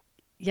happy.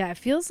 Yeah, it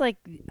feels like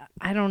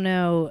I don't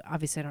know.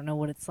 Obviously, I don't know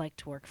what it's like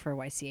to work for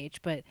YCH,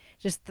 but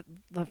just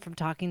from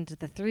talking to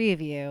the three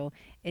of you,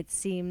 it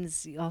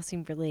seems you all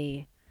seem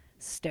really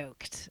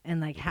stoked and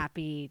like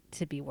happy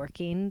to be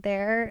working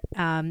there.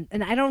 And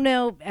I don't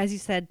know, as you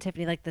said,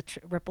 Tiffany, like the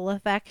ripple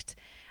effect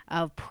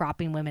of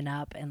propping women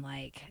up and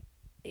like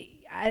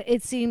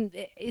it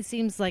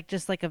seems like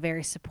just like a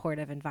very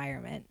supportive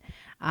environment.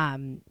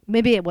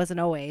 Maybe it wasn't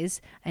always,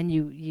 and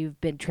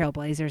you've been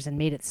trailblazers and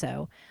made it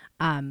so.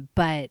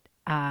 But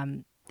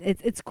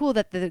it's cool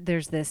that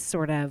there's this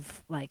sort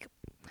of like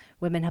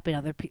women helping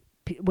other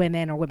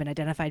women or women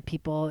identified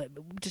people,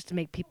 just to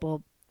make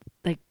people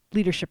like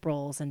leadership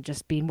roles and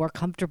just being more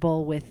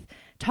comfortable with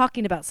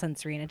talking about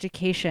sensory and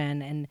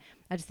education. And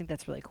I just think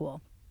that's really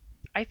cool.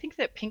 I think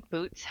that Pink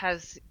Boots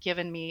has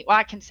given me, well,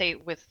 I can say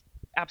with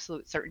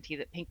absolute certainty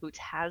that Pink Boots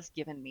has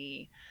given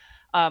me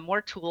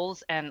more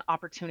tools and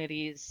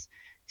opportunities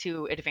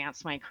to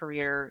advance my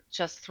career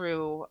just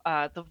through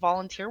the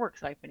volunteer work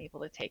that I've been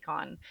able to take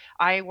on.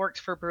 I worked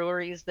for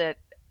breweries that,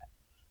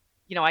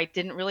 I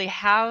didn't really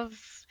have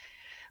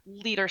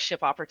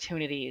leadership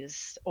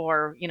opportunities,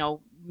 or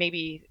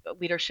maybe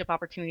leadership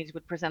opportunities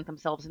would present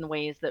themselves in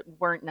ways that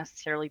weren't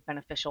necessarily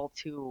beneficial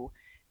to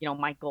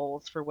my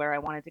goals for where I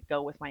wanted to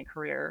go with my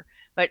career.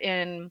 But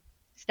in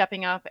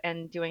stepping up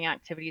and doing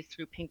activities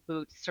through Pink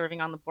Boots,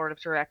 serving on the board of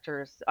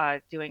directors,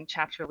 doing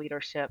chapter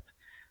leadership,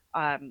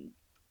 um,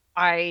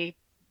 I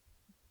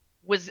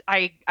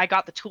I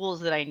got the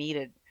tools that I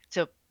needed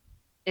to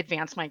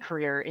advance my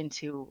career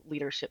into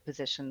leadership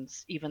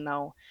positions, even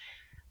though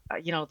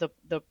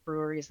the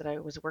breweries that I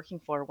was working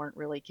for weren't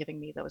really giving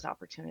me those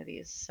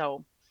opportunities.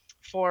 So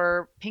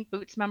for Pink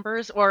Boots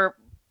members, or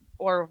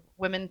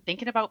women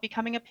thinking about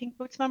becoming a Pink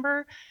Boots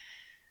member,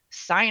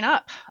 sign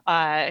up.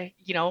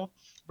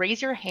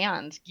 Raise your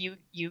hand.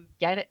 You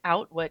get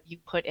out what you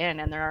put in,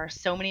 and there are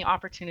so many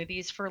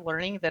opportunities for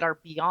learning that are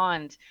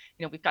beyond.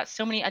 We've got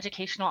so many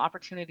educational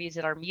opportunities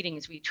at our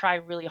meetings. We try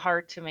really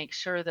hard to make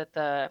sure that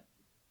the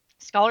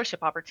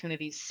scholarship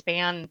opportunities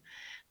span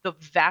the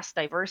vast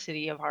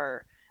diversity of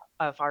our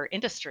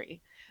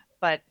industry.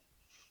 But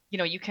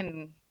you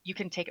can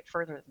take it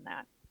further than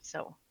that.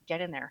 So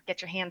get in there,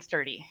 get your hands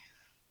dirty.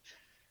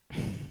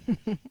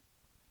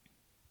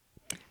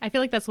 I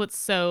feel like that's what's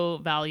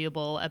so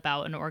valuable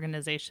about an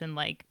organization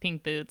like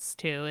Pink Boots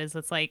too, is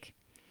it's like,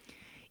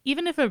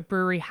 even if a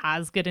brewery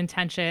has good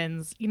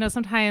intentions,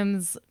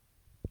 sometimes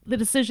the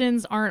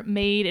decisions aren't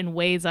made in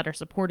ways that are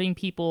supporting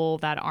people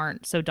that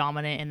aren't so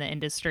dominant in the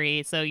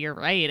industry. So you're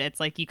right. It's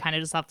like you kind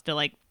of just have to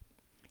like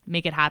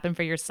make it happen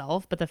for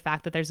yourself. But the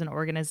fact that there's an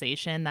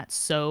organization that's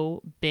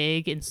so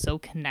big and so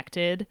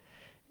connected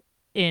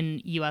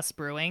in US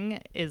brewing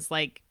is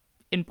like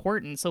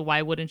important. So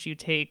why wouldn't you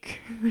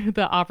take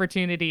the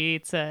opportunity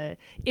to,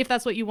 if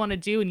that's what you want to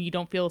do and you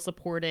don't feel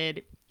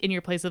supported in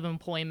your place of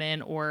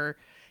employment or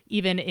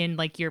even in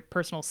like your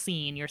personal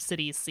scene, your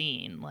city's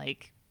scene,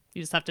 like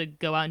you just have to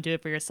go out and do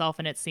it for yourself.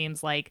 And it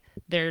seems like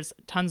there's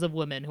tons of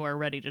women who are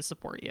ready to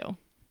support you.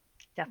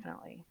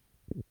 Definitely.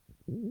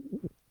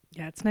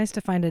 Yeah, it's nice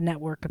to find a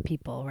network of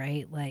people,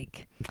 right?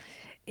 Like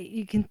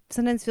you can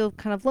sometimes feel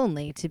kind of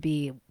lonely to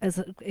be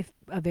if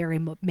a very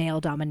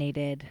male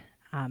dominated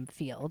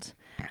field.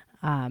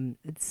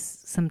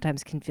 It's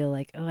sometimes can feel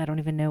like, oh, I don't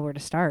even know where to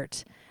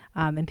start.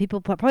 And people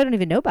probably don't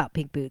even know about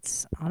Pink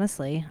Boots,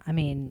 honestly. I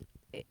mean,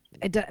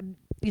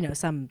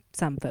 some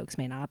folks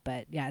may not,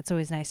 but yeah, it's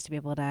always nice to be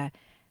able to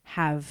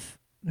have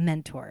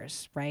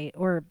mentors, right?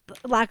 Or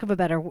lack of a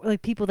better,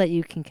 like people that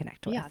you can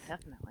connect with. Yeah,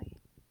 definitely.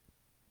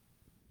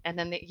 And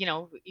then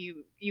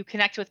you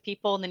connect with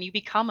people, and then you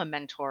become a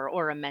mentor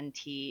or a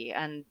mentee,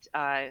 and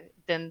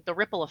then the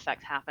ripple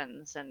effect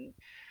happens,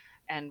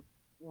 and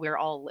we're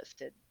all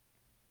lifted.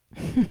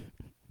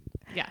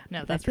 Yeah,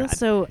 no, I that's feel rad.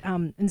 so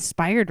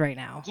inspired right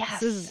now.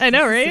 Yes. I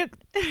know, right?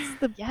 This is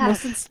the Yes.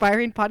 most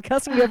inspiring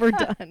podcast we've ever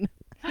done.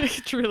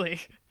 Truly.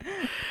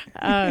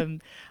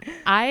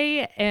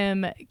 I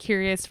am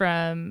curious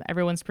from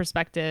everyone's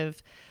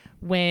perspective,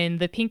 when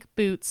the Pink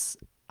Boots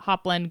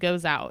hop blend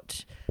goes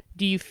out,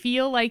 do you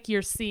feel like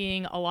you're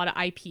seeing a lot of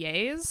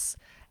IPAs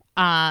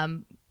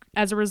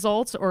as a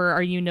result, or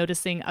are you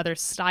noticing other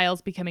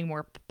styles becoming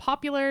more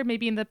popular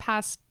maybe in the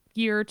past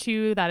year or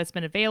two that it's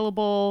been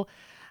available?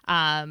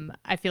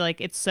 I feel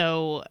like it's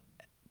so,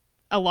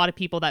 a lot of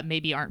people that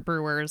maybe aren't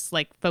brewers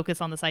like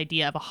focus on this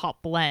idea of a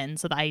hop blend.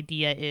 So the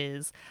idea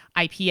is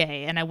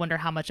IPA. And I wonder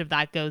how much of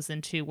that goes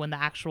into when the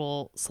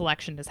actual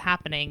selection is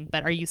happening.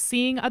 But are you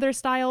seeing other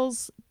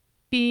styles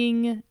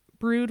being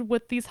brewed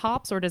with these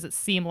hops, or does it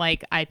seem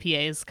like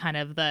IPA is kind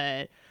of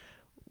the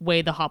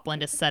way the hop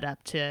blend is set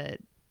up to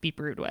be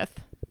brewed with?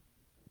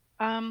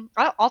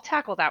 I'll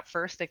tackle that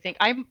first. I think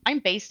I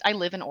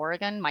live in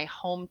Oregon. My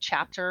home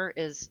chapter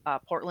is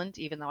Portland,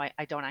 even though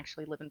I don't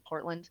actually live in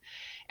Portland.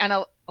 And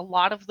a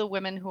lot of the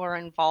women who are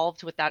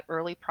involved with that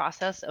early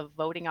process of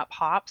voting up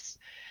hops,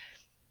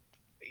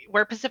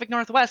 we're Pacific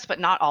Northwest,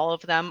 but not all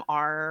of them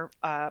are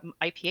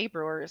IPA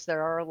brewers.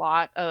 There are a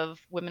lot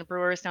of women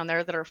brewers down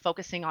there that are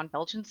focusing on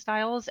Belgian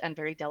styles and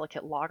very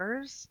delicate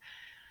lagers.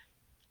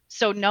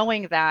 So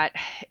knowing that,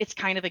 it's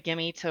kind of a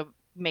gimme to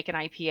make an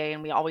IPA,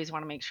 and we always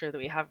want to make sure that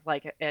we have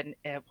like a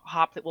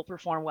hop that will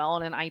perform well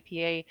in an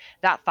IPA.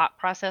 That thought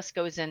process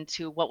goes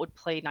into what would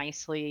play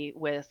nicely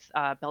with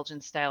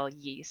Belgian style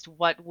yeast,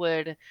 what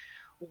would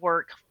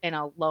work in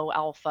a low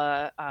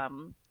alpha,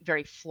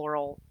 very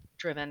floral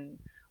driven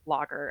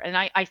lager. And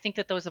I think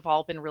that those have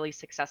all been really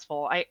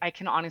successful. I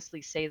can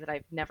honestly say that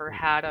I've never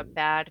had a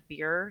bad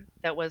beer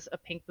that was a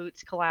Pink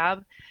Boots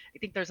collab. I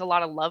think there's a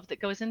lot of love that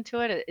goes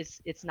into it.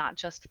 It's not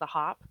just the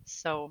hop.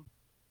 So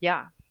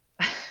yeah.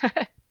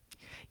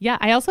 Yeah,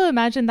 I also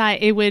imagine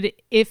that it would,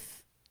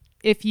 if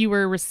you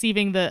were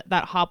receiving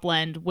that hop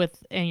blend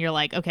with, and you're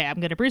like, okay, I'm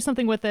going to brew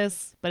something with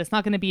this, but it's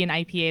not going to be an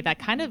IPA, that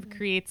kind of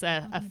creates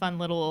a fun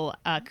little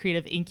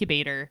creative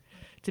incubator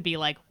to be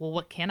like, well,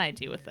 what can I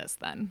do with this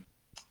then?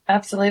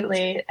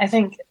 Absolutely. I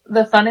think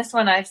the funnest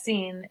one I've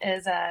seen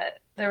is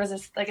there was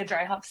a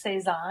dry hop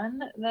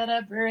saison that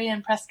a brewery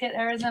in Prescott,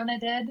 Arizona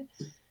did.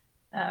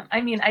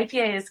 I mean,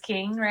 IPA is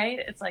king, right?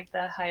 It's like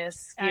the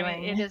highest skewing. I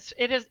mean,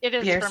 it is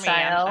beer for me.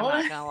 style.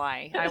 I'm not gonna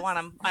lie. I want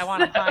them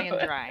high and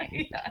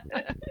dry.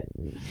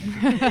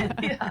 Yeah.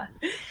 Yeah.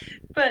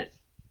 But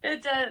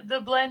it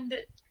the blend,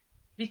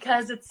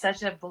 because it's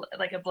such a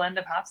blend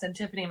of hops, and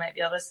Tiffany might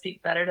be able to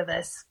speak better to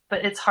this,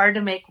 but it's hard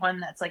to make one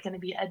that's like going to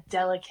be a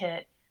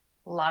delicate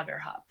lager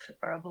hop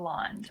or a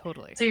blonde.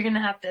 Totally. So you're going to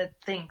have to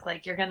think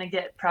like you're going to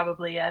get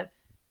probably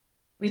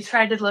we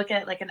tried to look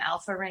at like an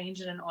alpha range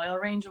and an oil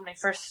range when we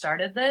first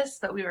started this,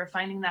 but we were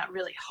finding that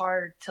really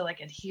hard to like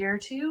adhere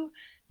to,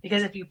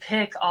 because if you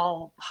pick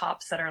all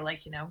hops that are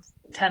like,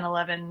 10,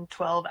 11,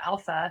 12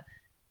 alpha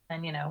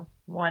and,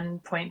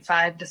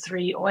 1.5 to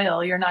 3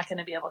 oil, you're not going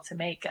to be able to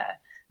make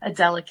a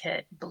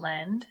delicate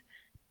blend.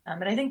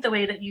 But I think the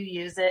way that you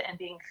use it and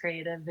being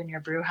creative in your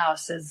brew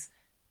house is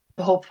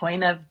the whole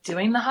point of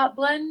doing the hop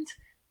blend.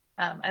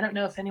 I don't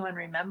know if anyone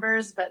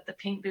remembers, but the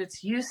Pink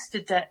Boots used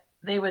to,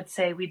 they would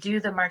say, we do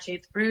the March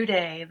 8th brew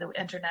day, the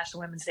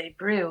International Women's Day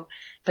brew,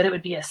 but it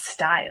would be a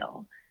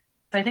style.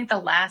 So I think the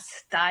last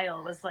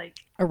style was like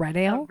A red a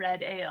ale?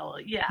 red ale.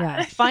 Yeah.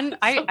 Yeah. Fun.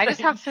 I just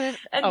have to.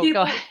 And Oh, go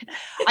people, ahead.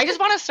 I just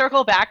want to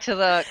circle back to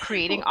the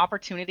creating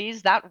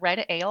opportunities. That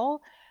red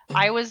ale, yeah.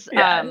 I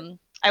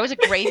was a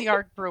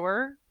graveyard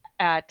brewer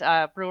at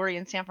a brewery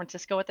in San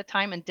Francisco at the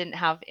time and didn't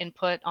have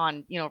input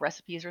on,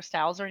 recipes or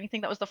styles or anything.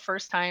 That was the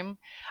first time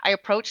I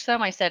approached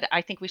them. I said,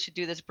 I think we should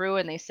do this brew,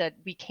 and they said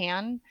we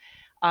can.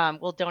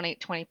 We'll donate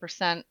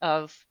 20%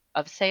 of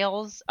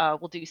sales.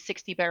 We'll do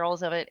 60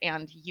 barrels of it,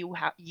 and you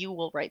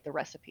will write the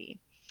recipe.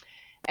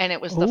 And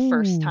it was the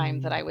first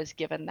time that I Oh. was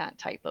given that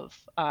type of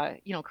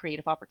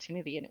creative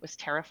opportunity, and it was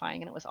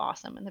terrifying and it was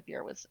awesome, and the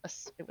beer was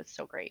it was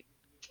so great.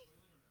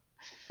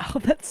 Oh,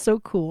 that's so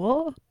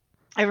cool.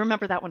 I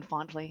remember that one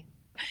fondly.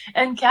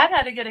 And Kat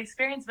had a good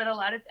experience, but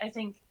I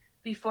think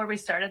before we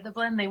started the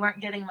blend, they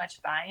weren't getting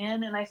much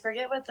buy-in. And I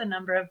forget what the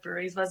number of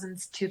breweries was in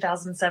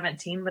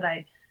 2017, but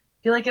I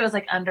feel like it was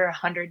like under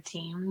 100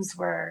 teams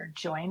were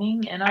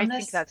joining in on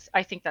this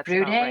I think that's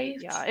brew about right.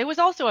 day. Yeah, it was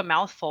also a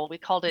mouthful. We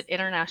called it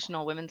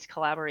International Women's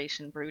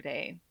Collaboration Brew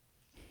Day.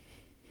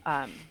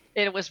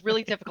 It was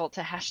really difficult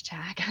to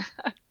hashtag.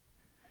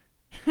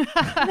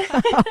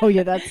 Oh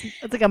yeah, that's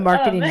like a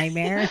marketing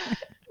nightmare.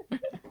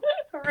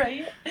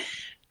 Right.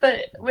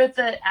 But with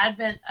the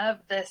advent of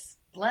this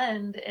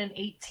blend in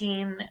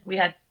 18, we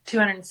had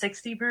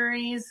 260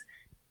 breweries.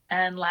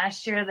 And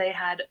last year they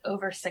had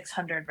over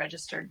 600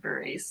 registered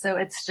breweries. So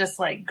it's just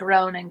like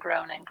grown and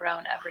grown and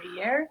grown every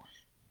year.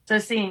 So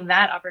seeing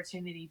that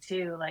opportunity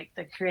too, like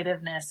the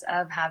creativeness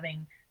of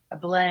having a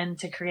blend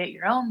to create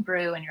your own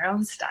brew and your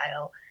own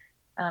style,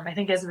 I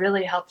think has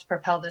really helped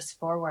propel this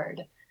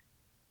forward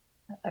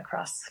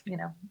across,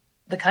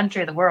 the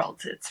country, the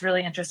world. It's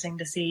really interesting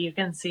to see. You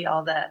can see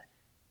all the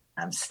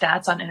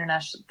stats on the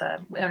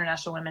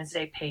International Women's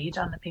Day page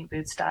on the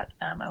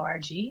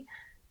pinkboots.org.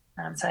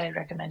 So I'd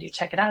recommend you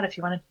check it out if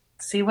you want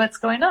to see what's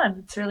going on.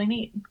 It's really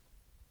neat.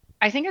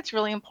 I think it's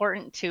really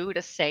important too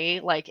to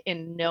say, like,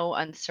 in no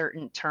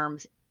uncertain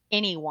terms,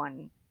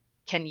 anyone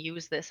can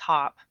use this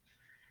hop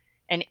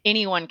and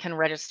anyone can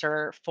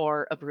register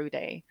for a brew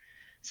day.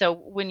 So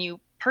when you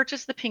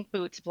purchase the Pink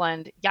Boots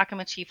blend,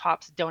 Yakima Chief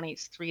Hops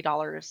donates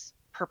 $3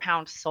 per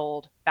pound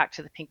sold back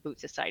to the Pink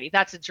Boots Society.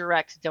 That's a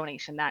direct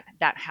donation that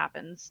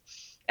happens.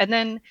 And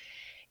then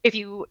if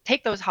you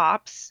take those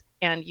hops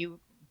and you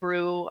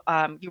brew,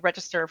 you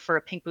register for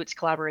a Pink Boots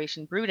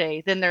collaboration brew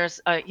day, then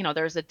there's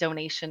a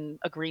donation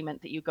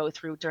agreement that you go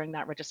through during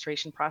that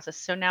registration process.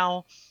 So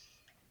now,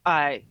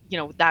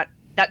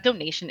 that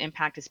donation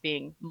impact is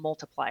being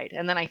multiplied.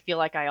 And then I feel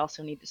like I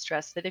also need to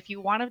stress that if you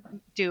want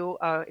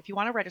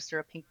to register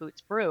a Pink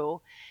Boots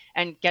brew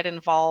and get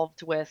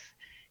involved with,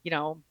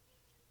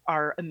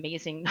 our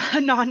amazing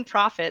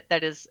nonprofit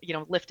that is,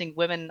 lifting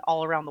women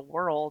all around the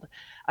world,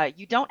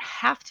 you don't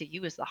have to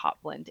use the hop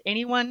blend.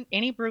 Any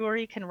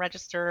brewery can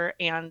register,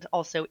 and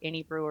also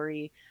any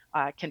brewery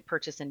can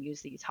purchase and use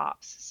these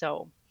hops.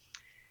 So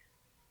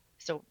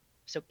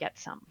get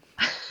some,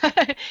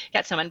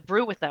 get some, and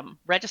brew with them.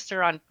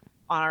 Register on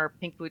our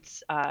Pink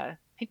Boots,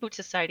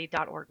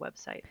 pinkbootssociety.org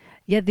website.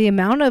 Yeah, the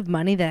amount of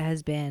money that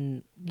has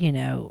been,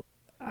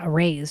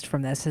 raised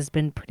from this has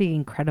been pretty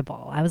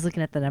incredible. I was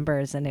looking at the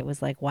numbers and it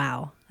was like,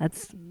 wow,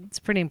 it's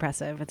pretty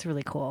impressive. It's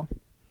really cool.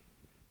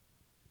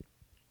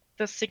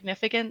 The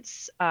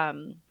significance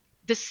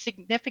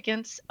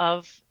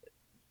of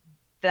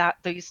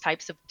these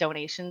types of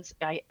donations,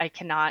 I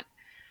cannot,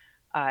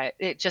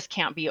 it just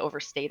can't be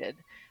overstated.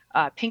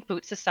 Pink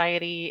Boots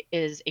Society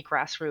is a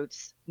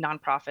grassroots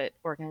nonprofit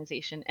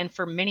organization. And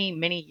for many,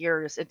 many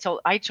years, until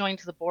I joined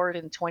the board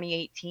in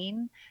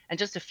 2018, and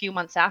just a few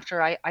months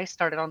after I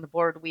started on the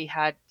board, we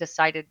had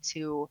decided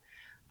to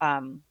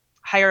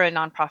hire a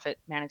nonprofit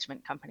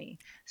management company.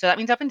 So that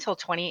means up until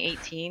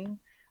 2018,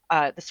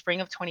 the spring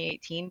of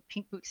 2018,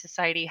 Pink Boots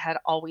Society had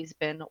always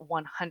been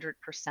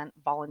 100%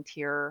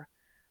 volunteer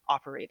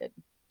operated.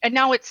 And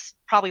now it's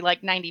probably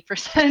like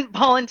 90%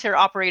 volunteer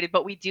operated,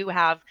 but we do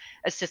have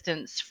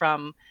assistance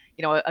from,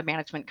 a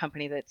management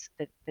company that's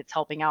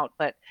helping out.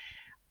 But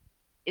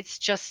it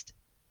just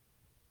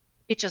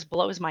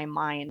blows my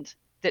mind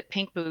that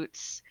Pink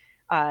Boots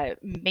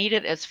made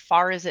it as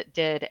far as it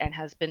did and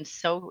has been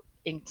so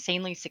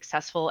insanely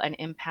successful and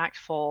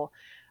impactful,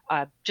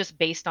 just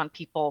based on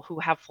people who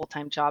have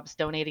full-time jobs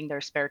donating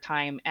their spare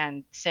time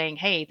and saying,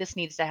 hey, this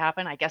needs to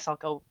happen. I guess I'll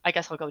go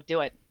do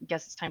it. I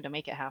guess it's time to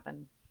make it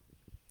happen.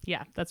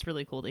 Yeah, that's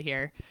really cool to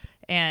hear.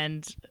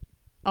 And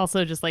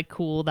also just like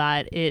cool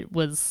that it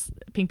was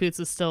Pink Boots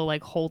is still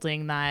like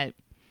holding that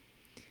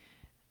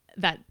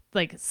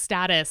like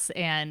status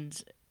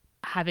and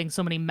having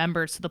so many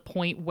members to the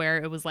point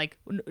where it was like,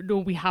 no,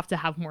 we have to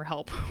have more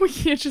help. We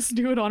can't just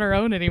do it on our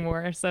own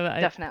anymore. So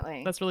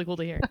Definitely. That's really cool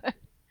to hear.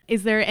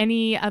 Is there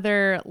any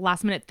other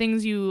last minute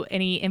things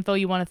any info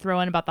you want to throw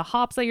in about the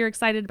hops that you're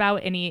excited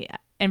about? Any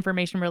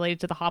information related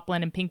to the hop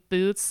blend and Pink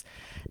Boots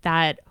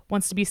that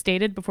wants to be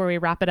stated before we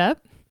wrap it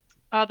up?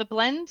 The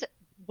blend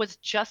was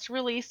just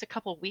released a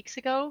couple weeks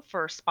ago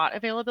for spot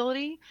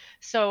availability.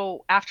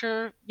 So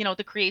after,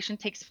 the creation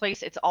takes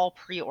place, it's all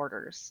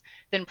pre-orders.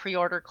 Then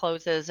pre-order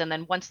closes, and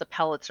then once the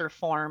pellets are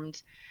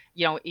formed,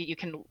 you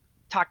can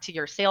talk to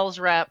your sales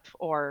rep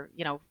or,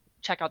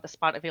 check out the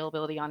spot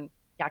availability on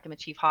Yakima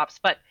Chief Hops,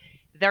 but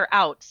they're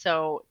out.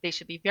 So they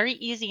should be very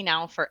easy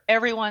now for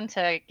everyone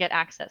to get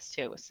access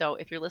to. So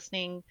if you're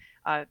listening,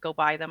 go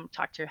buy them,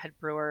 talk to your head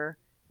brewer,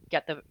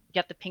 get the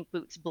Pink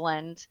Boots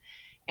blend,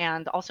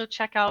 and also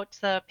check out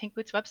the Pink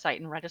Boots website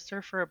and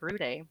register for a brew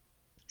day.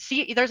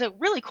 See, there's a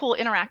really cool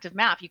interactive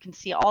map. You can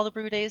see all the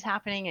brew days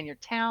happening in your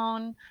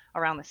town,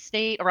 around the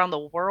state, around the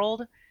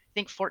world. I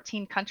think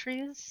 14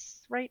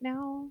 countries right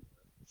now.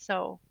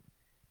 So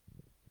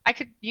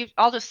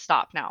I'll just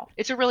stop now.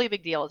 It's a really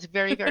big deal. It's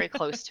very, very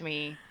close to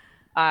me.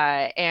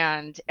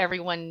 And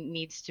everyone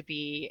needs to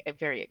be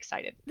very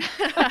excited.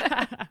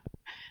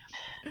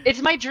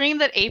 It's my dream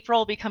that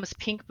April becomes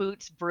Pink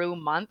Boots Brew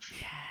Month.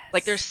 Yes.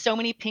 Like there's so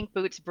many Pink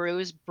Boots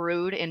brews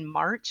brewed in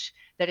March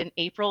that in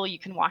April you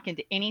can walk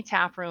into any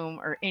tap room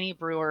or any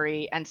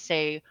brewery and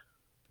say,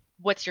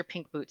 what's your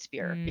Pink Boots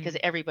beer? Because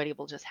everybody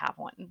will just have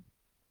one.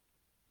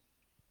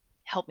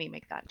 Help me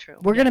make that true.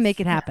 We're going to make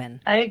it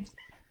happen. And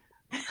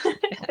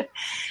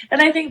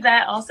I think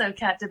that also,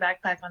 Kat, to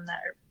backpack on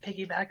that or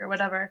piggyback or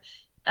whatever,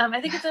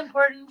 I think it's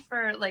important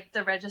for like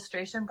the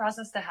registration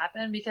process to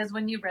happen, because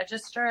when you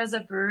register as a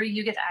brewery,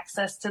 you get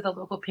access to the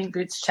local Pink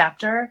Boots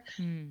chapter.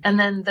 And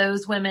then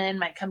those women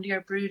might come to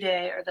your brew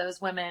day, or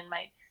those women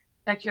might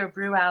check your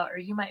brew out, or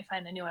you might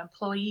find a new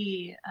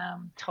employee.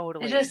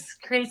 Totally. It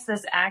just creates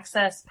this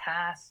access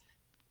path.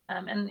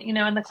 And,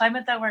 in the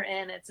climate that we're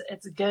in,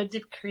 it's good to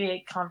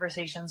create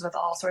conversations with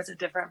all sorts of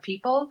different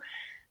people.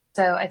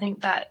 So I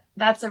think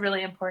that's a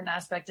really important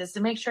aspect, is to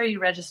make sure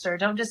you register.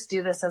 Don't just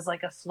do this as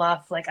like a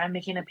fluff, like I'm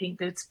making a Pink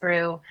Boots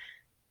brew.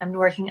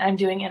 I'm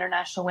doing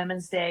International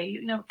Women's Day.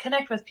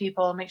 Connect with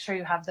people, make sure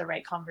you have the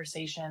right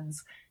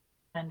conversations,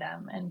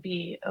 and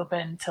be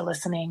open to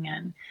listening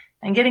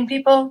and getting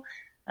people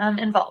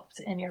involved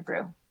in your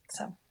brew.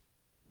 So.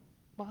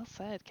 Well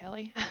said,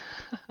 Kelly.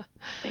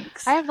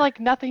 Thanks. I have like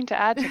nothing to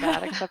add to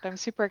that, except I'm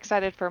super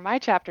excited for my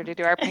chapter to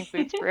do our Pink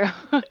Boots brew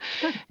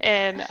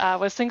and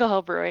with Single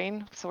Hill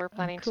Brewing. So we're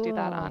planning to do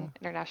that on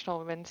International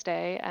Women's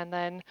Day. And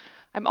then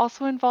I'm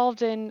also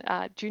involved in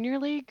Junior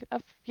League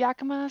of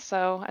Yakima,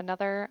 so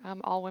another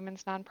all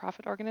women's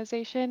nonprofit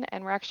organization.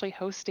 And we're actually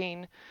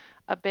hosting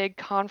a big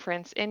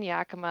conference in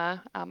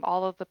Yakima.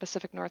 All of the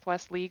Pacific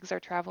Northwest leagues are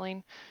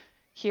traveling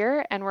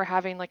here, and we're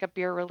having like a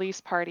beer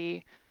release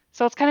party.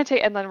 So it's kind of,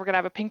 and then we're going to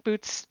have a Pink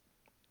Boots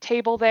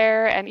table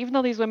there. And even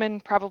though these women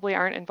probably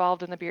aren't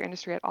involved in the beer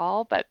industry at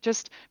all, but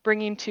just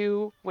bringing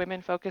two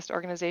women-focused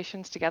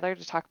organizations together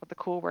to talk about the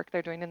cool work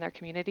they're doing in their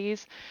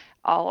communities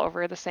all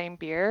over the same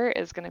beer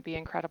is going to be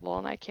incredible.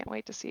 And I can't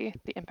wait to see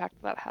the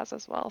impact that has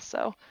as well.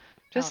 So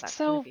just that's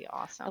so gonna be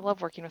awesome. I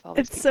love working with all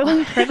these It's people. so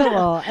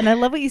incredible. And I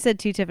love what you said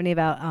too, Tiffany,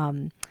 about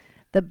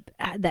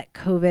that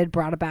COVID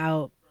brought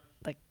about,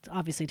 like,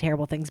 obviously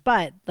terrible things,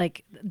 but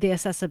like the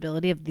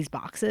accessibility of these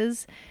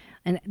boxes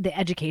and the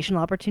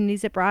educational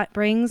opportunities it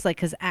brings, like,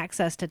 because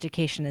access to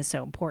education is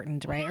so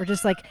important, right? Or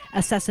just like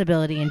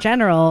accessibility in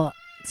general.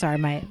 Sorry,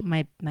 my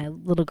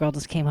little girl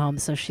just came home,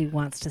 so she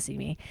wants to see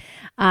me.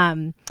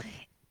 And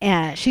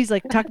she's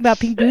like talking about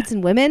Pink Boots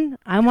and women.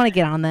 I want to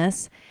get on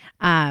this.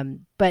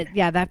 But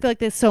yeah, I feel like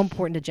that's so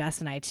important to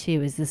Jess and I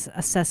too, is this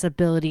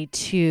accessibility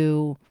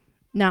to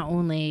not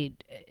only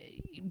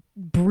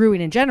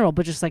brewing in general,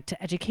 but just like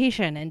to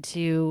education and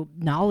to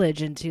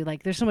knowledge, and to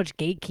like, there's so much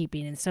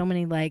gatekeeping and so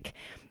many like,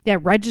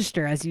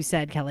 register, as you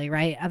said, Kelly,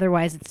 right?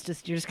 Otherwise it's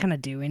just, you're just kind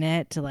of doing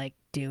it to like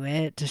do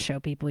it to show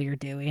people you're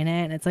doing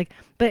it. And it's like,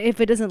 but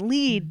if it doesn't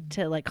lead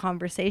to like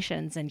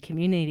conversations and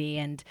community,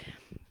 and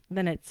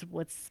then it's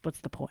what's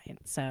the point?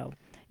 So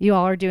you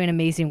all are doing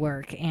amazing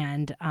work.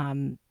 And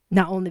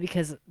not only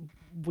because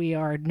we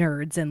are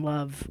nerds and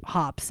love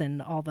hops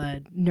and all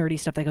the nerdy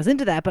stuff that goes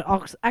into that, but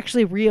also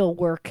actually real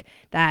work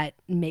that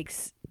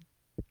makes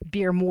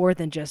beer more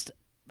than just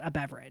a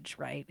beverage,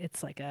 right?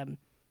 It's like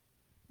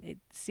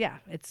it's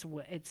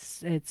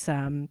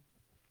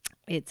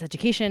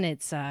education,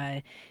 it's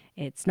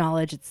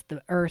knowledge, it's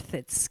the earth,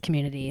 it's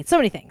community, it's so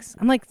many things.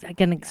 I'm like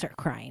gonna start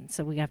crying,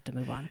 so we have to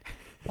move on.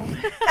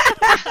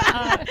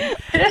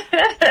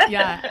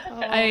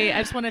 I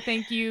just want to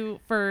thank you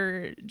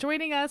for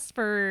joining us,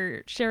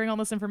 for sharing all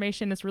this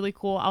information. It's really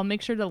cool. I'll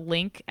make sure to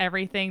link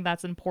everything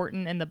that's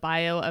important in the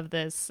bio of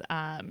this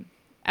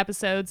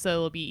episode, so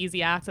it'll be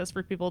easy access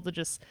for people to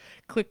just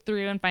click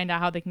through and find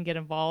out how they can get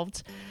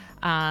involved.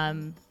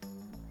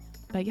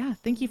 But yeah,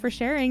 thank you for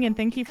sharing, and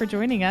thank you for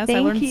joining us. I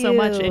learned so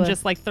much in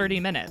just like 30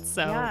 minutes,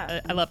 so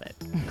I love it.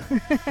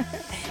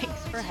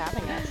 Thanks for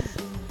having us.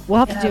 We'll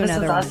have to do this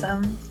another was one.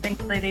 awesome.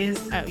 Thanks, ladies.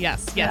 Oh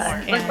yes.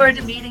 Look forward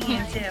to meeting you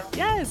too.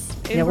 Yes.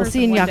 Yeah, we'll see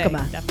you in one day,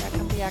 Yakima. definitely.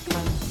 Come to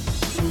Yakima.